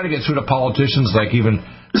 I try to get through to politicians like even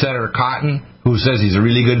Senator Cotton, who says he's a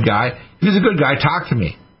really good guy. If he's a good guy, talk to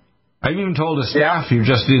me. I've even told the staff here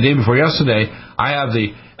just the day before yesterday, I have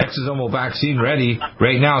the exosomal vaccine ready.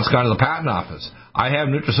 Right now it's gone to the patent office. I have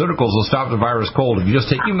nutraceuticals that will stop the virus cold. If you just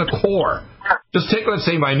take even the core, just take, let's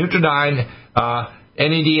say, my Nutridyne,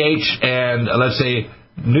 NADH, and let's say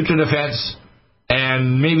NutriDefense,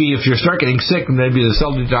 and maybe if you start getting sick, maybe the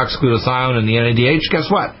cell detox glutathione and the NADH,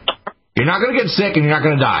 guess what? You're not going to get sick and you're not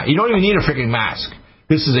going to die. You don't even need a freaking mask.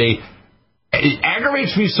 It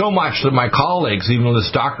aggravates me so much that my colleagues, even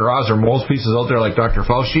this Dr. Oz or most pieces out there like Dr.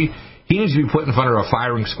 Fauci, he needs to be put in front of a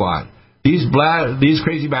firing squad. These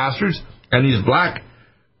crazy bastards and these black,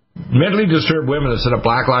 mentally disturbed women that set up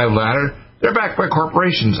Black Lives Matter, they're backed by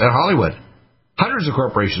corporations at Hollywood. Hundreds of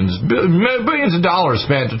corporations, billions of dollars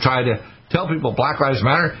spent to try to tell people Black Lives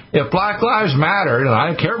Matter. If Black Lives Matter, and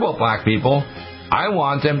I don't care about black people, I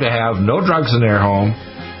want them to have no drugs in their home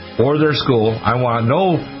or their school. I want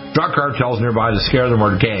no drug cartels nearby to scare them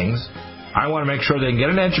or gangs. I want to make sure they can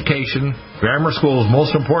get an education. Grammar school is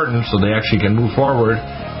most important so they actually can move forward.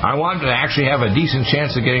 I want them to actually have a decent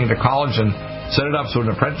chance of getting into college and set it up so an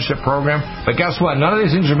apprenticeship program. But guess what? None of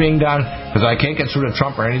these things are being done because I can't get through to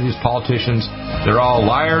Trump or any of these politicians. They're all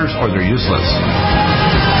liars or they're useless.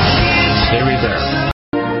 Stay right there.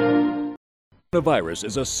 The virus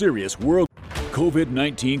is a serious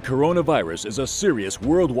COVID-19 coronavirus is a serious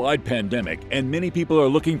worldwide pandemic, and many people are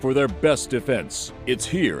looking for their best defense. It's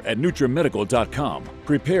here at NutriMedical.com.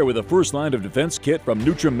 Prepare with a first line of defense kit from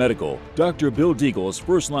NutriMedical. Dr. Bill Deagle's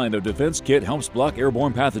first line of defense kit helps block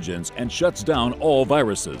airborne pathogens and shuts down all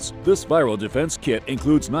viruses. This viral defense kit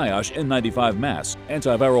includes NIOSH N95 masks,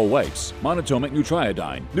 antiviral wipes, monatomic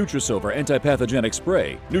Nutriodine, Nutrisilver antipathogenic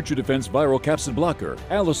spray, NutriDefense viral capsid blocker,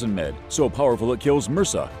 Allison Med, so powerful it kills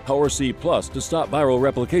MRSA, Power C Plus to stop viral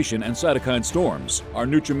replication and cytokine storms. Our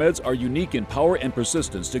NutriMeds are unique in power and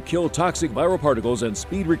persistence to kill toxic viral particles and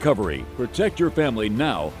speed recovery. Protect your family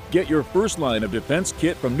now. Get your first line of defense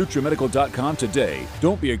kit from NutriMedical.com today.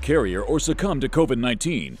 Don't be a carrier or succumb to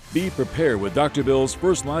COVID-19. Be prepared with Dr. Bill's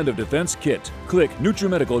first line of defense kit. Click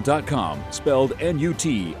NutriMedical.com, spelled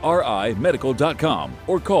N-U-T-R-I Medical.com,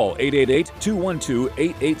 or call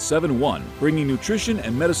 888-212-8871, bringing nutrition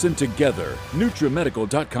and medicine together.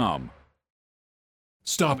 NutriMedical.com.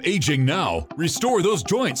 Stop aging now. Restore those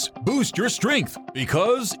joints. Boost your strength.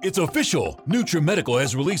 Because it's official. NutriMedical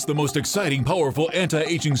has released the most exciting, powerful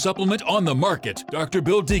anti-aging supplement on the market. Dr.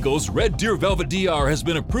 Bill Deagle's Red Deer Velvet DR has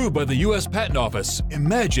been approved by the U.S. Patent Office.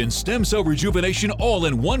 Imagine stem cell rejuvenation all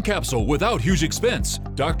in one capsule without huge expense.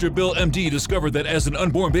 Dr. Bill MD discovered that as an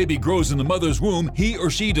unborn baby grows in the mother's womb, he or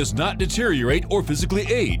she does not deteriorate or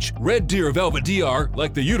physically age. Red Deer Velvet DR,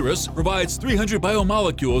 like the uterus, provides 300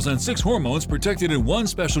 biomolecules and 6 hormones protected in one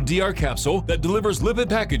special DR capsule that delivers lipid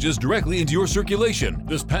packages directly into your circulation.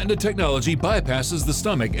 This patented technology bypasses the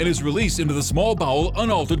stomach and is released into the small bowel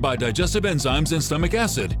unaltered by digestive enzymes and stomach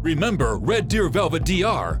acid. Remember Red Deer Velvet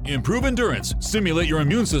DR. Improve endurance, stimulate your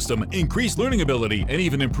immune system, increase learning ability, and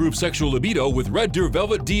even improve sexual libido with Red Deer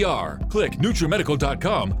Velvet DR. Click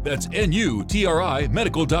NutriMedical.com, that's N-U-T-R-I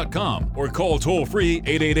Medical.com, or call toll-free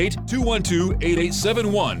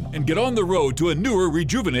 888-212-8871 and get on the road to a newer,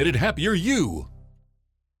 rejuvenated, happier you.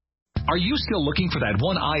 Are you still looking for that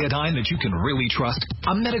one iodine that you can really trust?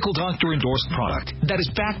 A medical doctor endorsed product that is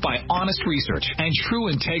backed by honest research and true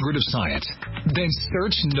integrative science? Then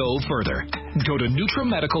search no further. Go to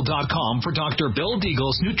NutriMedical.com for Dr. Bill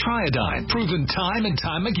Deagle's Nutriodine, proven time and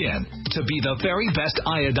time again to be the very best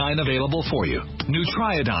iodine available for you.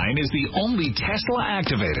 Nutriodine is the only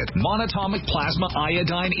Tesla-activated monatomic plasma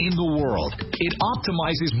iodine in the world. It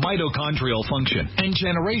optimizes mitochondrial function and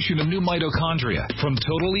generation of new mitochondria from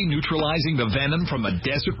totally nutritional neutralizing the venom from a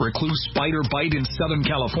desert recluse spider bite in Southern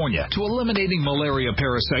California to eliminating malaria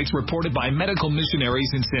parasites reported by medical missionaries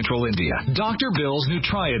in Central India, Dr. Bill's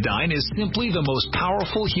NutriIodine is simply the most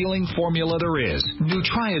powerful healing formula there is.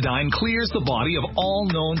 NutriIodine clears the body of all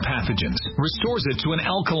known pathogens, restores it to an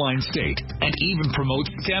alkaline state, and even promotes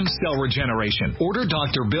stem cell regeneration. Order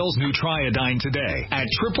Dr. Bill's NutriIodine today at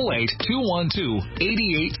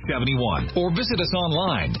 888-212-8871 or visit us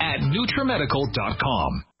online at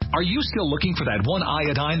NutriMedical.com. Are you still looking for that one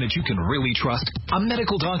iodine that you can really trust? A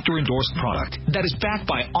medical doctor-endorsed product that is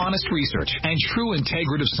backed by honest research and true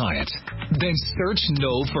integrative science? Then search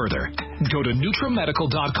no further. Go to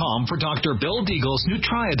NutriMedical.com for Dr. Bill Deagle's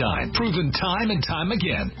NutriIodine, proven time and time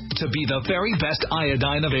again to be the very best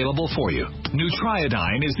iodine available for you.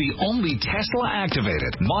 NutriIodine is the only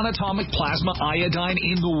Tesla-activated monatomic plasma iodine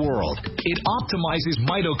in the world. It optimizes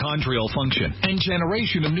mitochondrial function and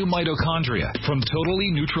generation of new mitochondria from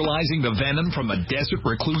totally neutralizing the venom from a desert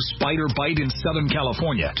recluse spider bite in Southern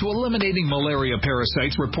California to eliminating malaria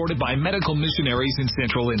parasites reported by medical missionaries in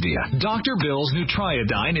Central India. Dr. Bill's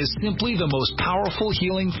NutriIodine is simply the most powerful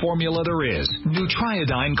healing formula there is.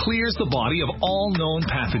 NutriIodine clears the body of all known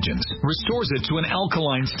pathogens, restores it to an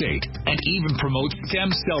alkaline state, and even promotes stem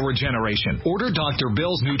cell regeneration. Order Dr.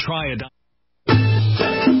 Bill's NutriIodine.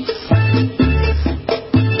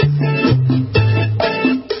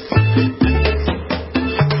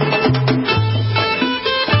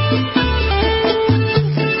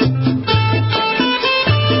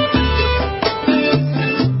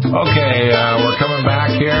 We're coming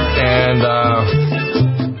back here, and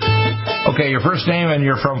okay, your first name, and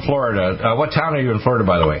you're from Florida. What town are you in Florida,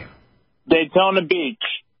 by the way? Daytona Beach.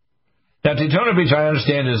 Now, Daytona Beach, I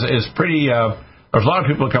understand, is pretty. There's a lot of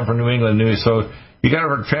people that come from New England, so you got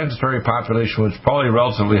a transitory population with probably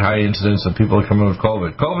relatively high incidence of people that come in with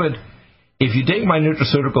COVID. COVID, if you take my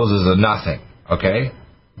nutraceuticals, is a nothing. Okay,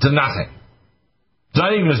 it's a nothing. It's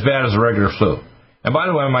not even as bad as a regular flu. And by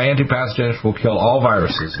the way, my antipathogenics will kill all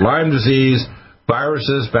viruses. Lyme disease,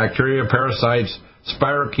 viruses, bacteria, parasites,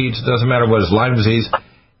 spirochetes, doesn't matter what is Lyme disease.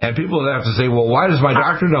 And people have to say, well, why does my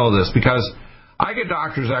doctor know this? Because I get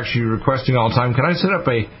doctors actually requesting all the time, can I set up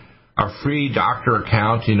a free doctor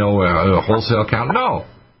account, a wholesale account? No,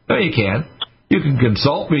 you can't. You can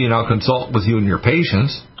consult me, and I'll consult with you and your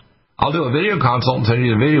patients. I'll do a video consult and send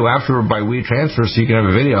you the video afterward by WeTransfer so you can have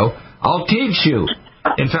a video. I'll teach you.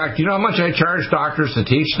 In fact, you know how much I charge doctors to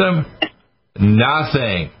teach them?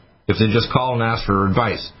 Nothing, if they just call and ask for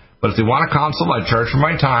advice. But if they want a consult, I charge for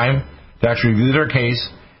my time to actually review their case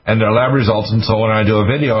and their lab results. And so when I do a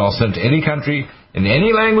video, I'll send it to any country in any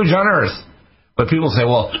language on earth. But people say,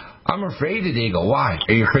 well, I'm afraid of Eagle. Why?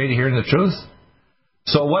 Are you afraid of hearing the truth?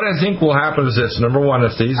 So what I think will happen is this. Number one,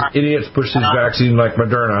 if these idiots push these vaccines like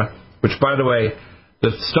Moderna, which, by the way, the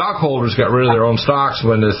stockholders got rid of their own stocks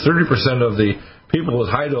when the 30% of the people with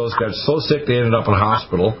high dose got so sick they ended up in the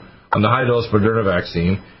hospital on the high dose Moderna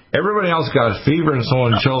vaccine. Everybody else got fever and so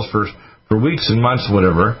on and chills for weeks and months,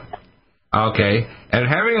 whatever. Okay, and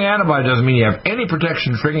having an antibody doesn't mean you have any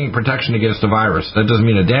frigging protection against the virus. That doesn't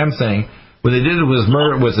mean a damn thing. What they did with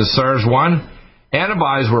the SARS-1,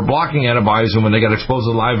 antibodies were blocking antibodies, and when they got exposed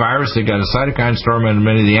to the live virus, they got a cytokine storm, and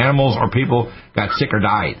many of the animals or people got sick or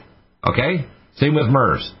died. Okay? Same with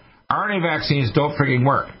MERS. RNA vaccines don't frigging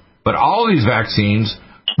work. But all these vaccines,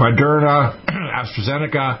 Moderna,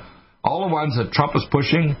 AstraZeneca, all the ones that Trump is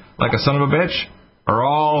pushing like a son of a bitch, are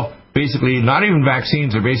all basically not even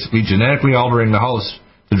vaccines. They're basically genetically altering the host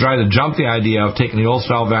to try to jump the idea of taking the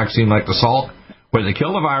old-style vaccine like the Salk, where they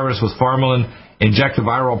kill the virus with formalin, inject the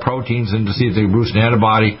viral proteins in to see if they boost an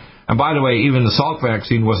antibody. And by the way, even the Salk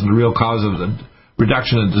vaccine wasn't the real cause of the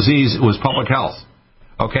reduction of the disease. It was public health.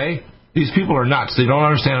 Okay? These people are nuts. They don't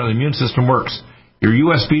understand how the immune system works. Your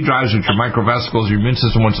USB drives, which are microvesicles, your immune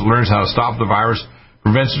system, once it learns how to stop the virus,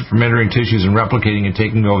 prevents it from entering tissues and replicating and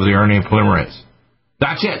taking over the RNA polymerase.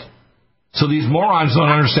 That's it. So these morons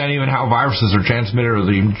don't understand even how viruses are transmitted or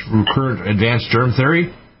the current advanced germ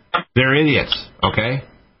theory. They're idiots, okay?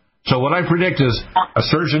 So what I predict is a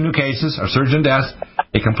surge in new cases, a surge in death,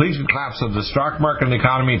 a complete collapse of the stock market and the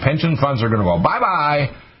economy. Pension funds are going to go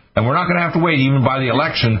bye-bye, and we're not going to have to wait even by the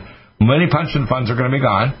election. Many pension funds are going to be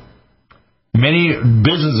gone. Many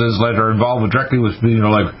businesses that are involved directly with,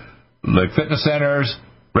 like fitness centers,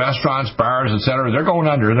 restaurants, bars, etc., they're going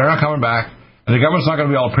under. They're not coming back. And the government's not going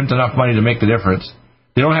to be able to print enough money to make the difference.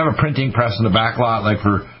 They don't have a printing press in the back lot like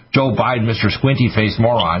for Joe Biden, Mr. Squinty-Faced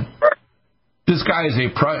moron. This guy is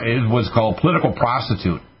what's called political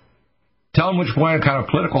prostitute. Tell him which kind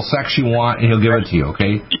of political sex you want, and he'll give it to you,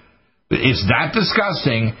 okay? It's that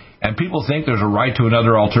disgusting, and people think there's a right to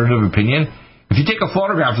another alternative opinion. If you take a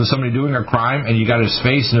photograph of somebody doing a crime and you got his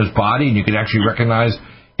face and his body and you can actually recognize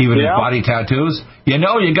even his body tattoos, you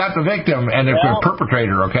know you got the victim and the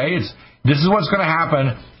perpetrator, okay? This is what's going to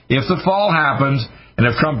happen if the fall happens, and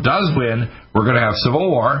if Trump does win, we're going to have civil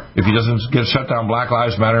war if he doesn't get shut down Black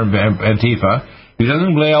Lives Matter and Antifa. If he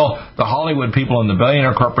doesn't blail the Hollywood people and the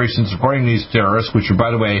billionaire corporations supporting these terrorists, which are,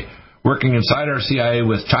 by the way, working inside our CIA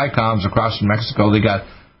with Chicoms across from Mexico. They got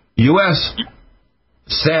U.S.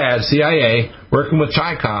 SAD, CIA, working with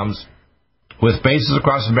Chicoms with bases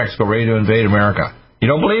across from Mexico ready to invade America. You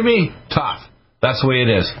don't believe me? Tough. That's the way it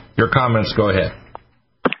is. Your comments, go ahead.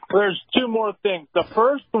 There's two more things. The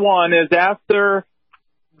first one is after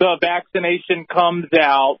the vaccination comes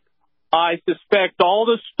out, I suspect all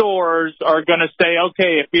the stores are going to say,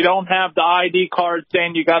 okay, if you don't have the ID card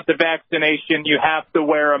saying you got the vaccination, you have to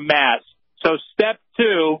wear a mask. So step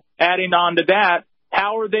two, adding on to that,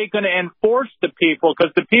 how are they going to enforce the people?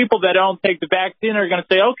 Because the people that don't take the vaccine are going to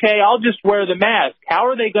say, okay, I'll just wear the mask. How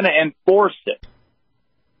are they going to enforce it?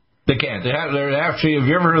 They can't. They're actually, have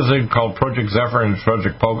you ever heard of a thing called Project Zephyr and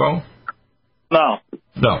Project Pogo? No.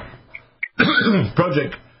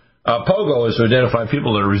 Project Pogo is to identify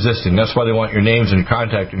people that are resisting. That's why they want your names and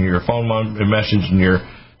contact and your phone message and your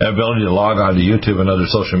ability to log on to YouTube and other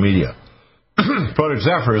social media. Project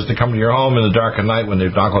Zephyr is to come to your home in the dark of night when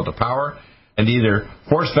they've knocked out the power and either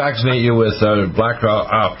force vaccinate you with black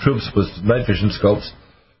troops with night vision scopes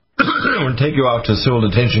or take you out to a civil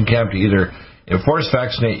detention camp to either force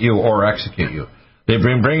vaccinate you or execute you. They've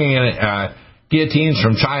been bringing in guillotines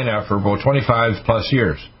from China for about 25 plus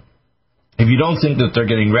years. If you don't think that they're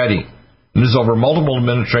getting ready, and this is over multiple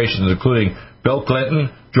administrations, including Bill Clinton,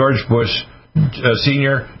 George Bush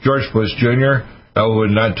Sr., George Bush Jr., who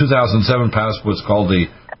in 2007 passed what's called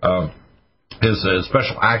his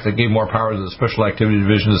special act that gave more power to the Special Activity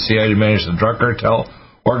Division of the CIA to manage the drug cartel,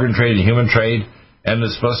 organ trade, and human trade, and the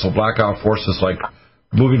special blackout forces like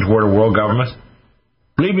moving toward a world government.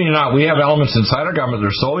 Believe me or not, we have elements inside our government that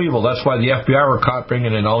are so evil. That's why the FBI were caught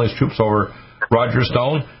bringing in all these troops over Roger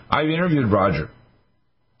Stone. I've interviewed Roger.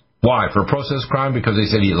 Why? For a process crime? Because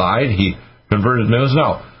they said he lied? He converted news?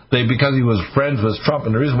 No. Because he was friends with Trump.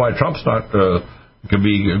 And the reason why Trump's not can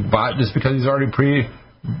be bought is because he's already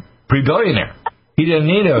pre-billionaire. He didn't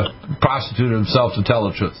need to prostitute himself to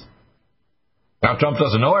tell the truth. Now, Trump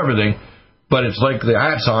doesn't know everything, but it's like the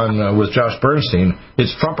hat song with Josh Bernstein.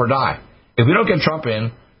 It's Trump or die. If we don't get Trump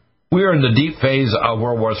in, we are in the deep phase of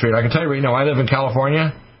World War III. And I can tell you right now, I live in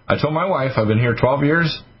California. I told my wife, I've been here 12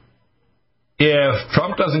 years. If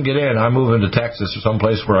Trump doesn't get in, I'm moving to Texas or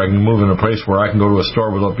someplace where I can move in a place where I can go to a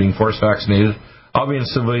store without being force vaccinated. I'll be in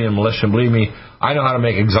civilian militia. And believe me, I know how to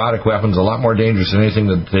make exotic weapons a lot more dangerous than anything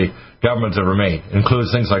that the government's ever made. It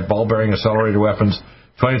includes things like ball-bearing accelerator weapons,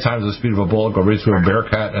 20 times the speed of a bullet, go right through a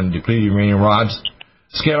Bearcat and deplete uranium rods.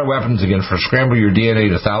 Scalar weapons, again, for scramble your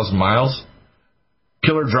DNA to 1,000 miles.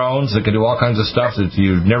 Killer drones that can do all kinds of stuff that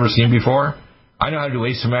you've never seen before. I know how to do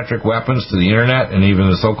asymmetric weapons to the Internet and even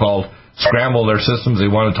the so-called scramble their systems. They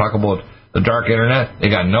want to talk about the dark Internet. They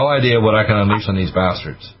got no idea what I can unleash on these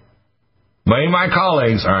bastards. Many of my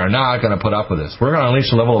colleagues are not going to put up with this. We're going to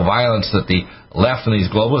unleash a level of violence that the left and these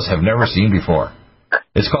globalists have never seen before.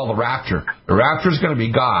 It's called the Rapture. The Rapture is going to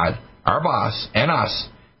be God, our boss, and us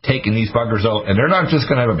taking these buggers out. And they're not just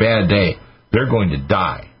going to have a bad day. They're going to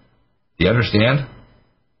die. Do you understand?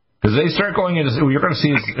 Because they start going into, you're going to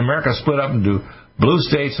see America split up into blue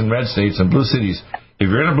states and red states and blue cities. If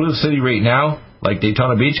you're in a blue city right now, like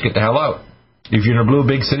Daytona Beach, get the hell out. If you're in a blue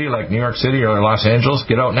big city like New York City or Los Angeles,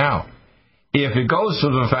 get out now. If it goes to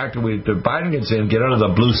the fact that Biden gets in, get out of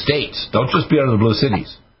the blue states. Don't just be out of the blue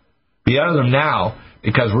cities. Be out of them now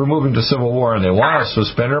because we're moving to civil war and they want us to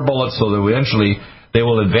spend our bullets so that eventually they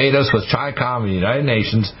will invade us with Chi-Com and the United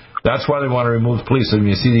Nations. That's why they want to remove the police. And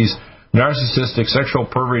you see these narcissistic,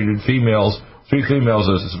 sexual, perverted females, 3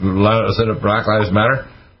 females instead of Black Lives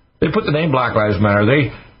Matter. They put the name Black Lives Matter.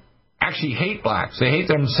 They actually hate blacks. They hate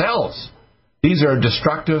themselves. These are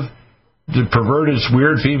destructive, perverted,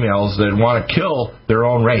 weird females that want to kill their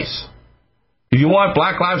own race. If you want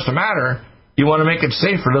Black Lives to matter, you want to make it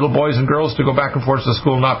safe for little boys and girls to go back and forth to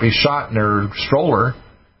school and not be shot in their stroller.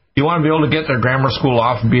 You want to be able to get their grammar school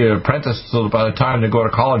off and be an apprentice so that by the time they go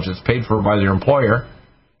to college, it's paid for by their employer.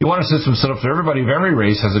 You want a system set up so everybody of every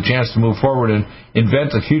race has a chance to move forward and invent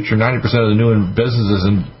the future. 90% of the new businesses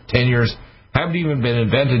in 10 years haven't even been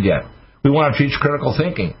invented yet. We want to teach critical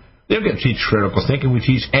thinking. They don't get to teach critical thinking. We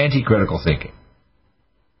teach anti-critical thinking.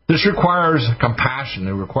 This requires compassion.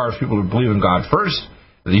 It requires people to believe in God first.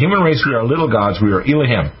 The human race, we are little gods. We are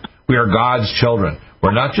Elohim. We are God's children.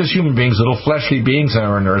 We're not just human beings, little fleshly beings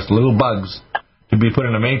on earth, little bugs to be put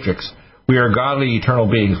in a matrix. We are godly, eternal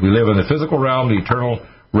beings. We live in the physical realm, the eternal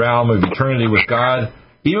realm of eternity with God,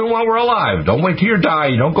 even while we're alive. Don't wait till you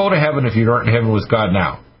die. You don't go to heaven if you aren't in heaven with God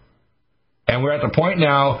now. And we're at the point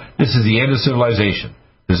now, this is the end of civilization.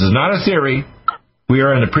 This is not a theory. We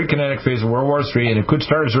are in the pre-kinetic phase of World War III, and it could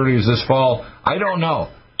start as early as this fall. I don't know.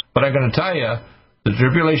 But I'm going to tell you, the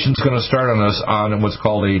tribulation is going to start on us on what's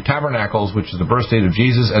called the Tabernacles, which is the birth date of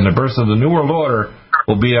Jesus, and the birth of the New World Order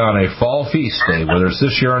will be on a fall feast day, whether it's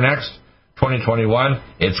this year or next, 2021,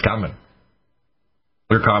 it's coming.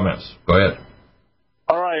 Your comments. Go ahead.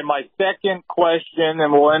 All right, my second question,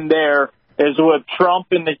 and we'll end there, is with Trump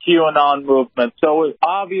and the QAnon movement. So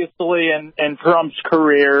obviously in Trump's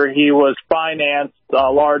career, he was financed, a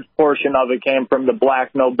large portion of it came from the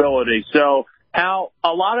black nobility. So how a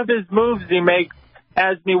lot of his moves he makes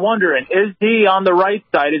has me wondering, is he on the right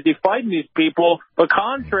side? Is he fighting these people? But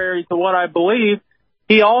contrary to what I believe,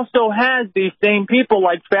 he also has these same people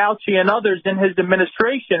like Fauci and others in his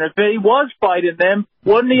administration. If he was fighting them,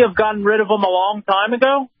 wouldn't he have gotten rid of them a long time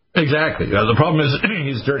ago? Exactly. The problem is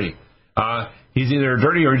he's dirty. He's either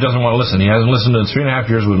dirty or he doesn't want to listen. He hasn't listened in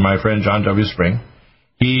 3.5 years with my friend John W. Spring.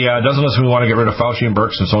 He doesn't listen when we want to get rid of Fauci and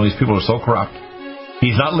Birx, and some of these people are so corrupt.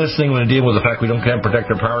 He's not listening when dealing with the fact we can't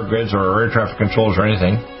protect our power grids or our air traffic controls or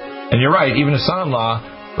anything. And you're right, even his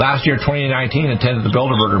son-in-law last year, 2019, attended the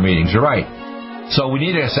Bilderberger meetings. You're right. So we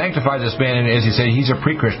need to sanctify this man, and as he said, he's a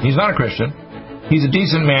pre-Christian. He's not a Christian. He's a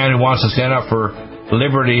decent man who wants to stand up for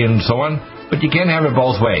liberty and so on, but you can't have it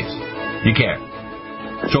both ways. You can't.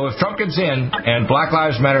 So if Trump gets in and Black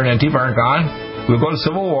Lives Matter and Antifa aren't gone, we'll go to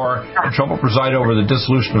civil war, and Trump will preside over the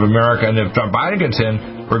dissolution of America. And if Trump Biden gets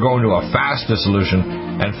in, we're going to a fast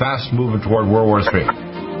dissolution and fast moving toward World War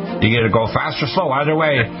III. You get to go fast or slow. Either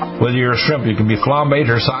way, whether you're a shrimp, you can be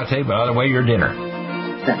flambéed or sautéed, but either way, you're dinner.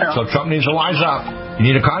 So Trump needs to wise up. You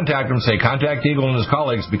need to contact him, say, contact Eagle and his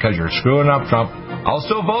colleagues because you're screwing up, Trump. I'll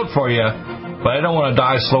still vote for you, but I don't want to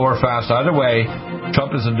die slow or fast. Either way,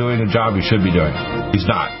 Trump isn't doing the job he should be doing. He's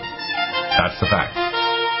not. That's the fact.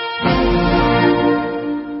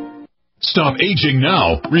 Stop aging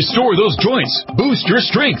now. Restore those joints. Boost your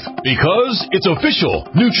strength. Because it's official.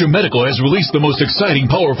 NutriMedical has released the most exciting,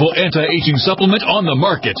 powerful anti-aging supplement on the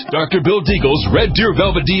market. Dr. Bill Deagle's Red Deer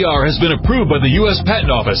Velvet DR has been approved by the U.S.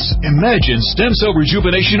 Patent Office. Imagine stem cell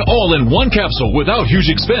rejuvenation all in one capsule without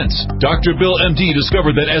huge expense. Dr. Bill MD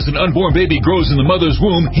discovered that as an unborn baby grows in the mother's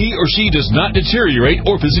womb, he or she does not deteriorate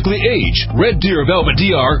or physically age. Red Deer Velvet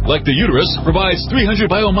DR, like the uterus, provides 300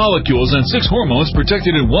 biomolecules and 6 hormones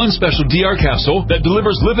protected in one special DR capsule that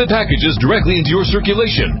delivers lipid packages directly into your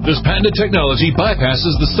circulation. This patented technology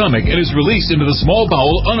bypasses the stomach and is released into the small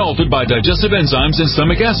bowel unaltered by digestive enzymes and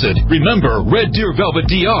stomach acid. Remember, Red Deer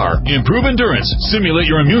Velvet DR. Improve endurance, stimulate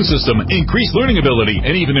your immune system, increase learning ability,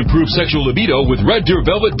 and even improve sexual libido with Red Deer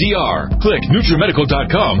Velvet DR. Click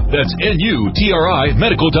NutriMedical.com, that's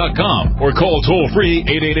NutriMedical.com, or call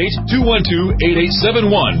toll-free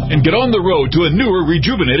 888-212-8871 and get on the road to a newer,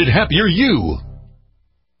 rejuvenated, happier you.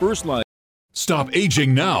 First line. Stop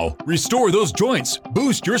aging now. Restore those joints.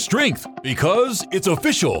 Boost your strength. Because it's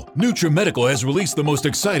official. NutriMedical has released the most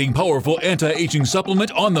exciting, powerful anti-aging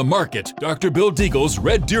supplement on the market. Dr. Bill Deagle's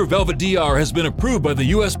Red Deer Velvet DR has been approved by the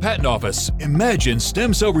U.S. Patent Office. Imagine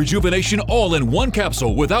stem cell rejuvenation all in one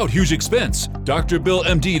capsule without huge expense. Dr. Bill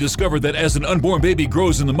MD discovered that as an unborn baby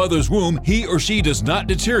grows in the mother's womb, he or she does not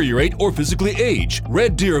deteriorate or physically age.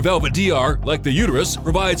 Red Deer Velvet DR, like the uterus,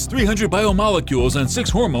 provides 300 biomolecules and 6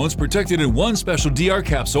 hormones protected in one special DR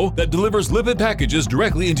capsule that delivers lipid packages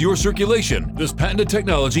directly into your circulation. This patented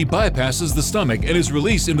technology bypasses the stomach and is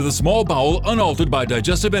released into the small bowel unaltered by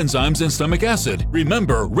digestive enzymes and stomach acid.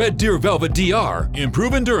 Remember, Red Deer Velvet DR.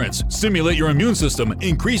 Improve endurance, stimulate your immune system,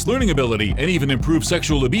 increase learning ability, and even improve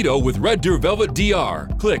sexual libido with Red Deer Velvet DR.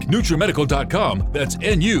 Click NutriMedical.com, that's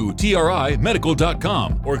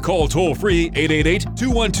NutriMedical.com, or call toll-free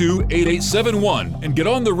 888-212-8871 and get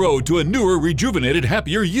on the road to a newer, rejuvenated,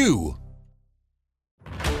 happier you.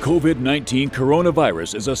 COVID-19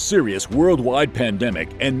 coronavirus is a serious worldwide pandemic,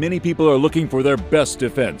 and many people are looking for their best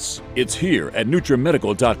defense. It's here at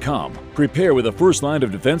NutriMedical.com. Prepare with a first line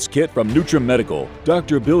of defense kit from NutriMedical.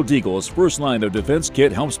 Dr. Bill Deagle's first line of defense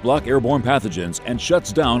kit helps block airborne pathogens and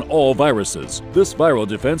shuts down all viruses. This viral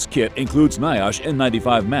defense kit includes NIOSH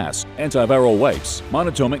N95 mask, antiviral wipes,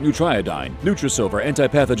 monatomic Nutriodine, Nutrisilver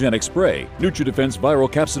antipathogenic spray, NutriDefense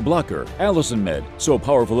viral capsid blocker, Allison Med, so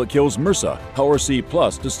powerful it kills MRSA, Power C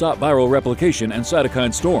Plus to stop viral replication and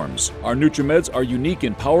cytokine storms. Our NutriMeds are unique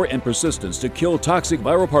in power and persistence to kill toxic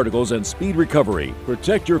viral particles and speed recovery.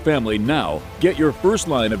 Protect your family now. Get your first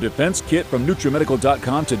line of defense kit from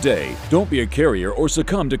NutriMedical.com today. Don't be a carrier or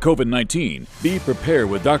succumb to COVID-19. Be prepared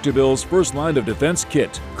with Dr. Bill's first line of defense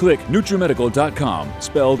kit. Click NutriMedical.com,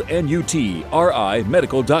 spelled N-U-T-R-I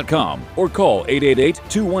medical.com, or call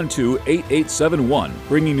 888-212-8871,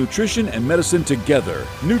 bringing nutrition and medicine together.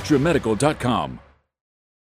 NutriMedical.com.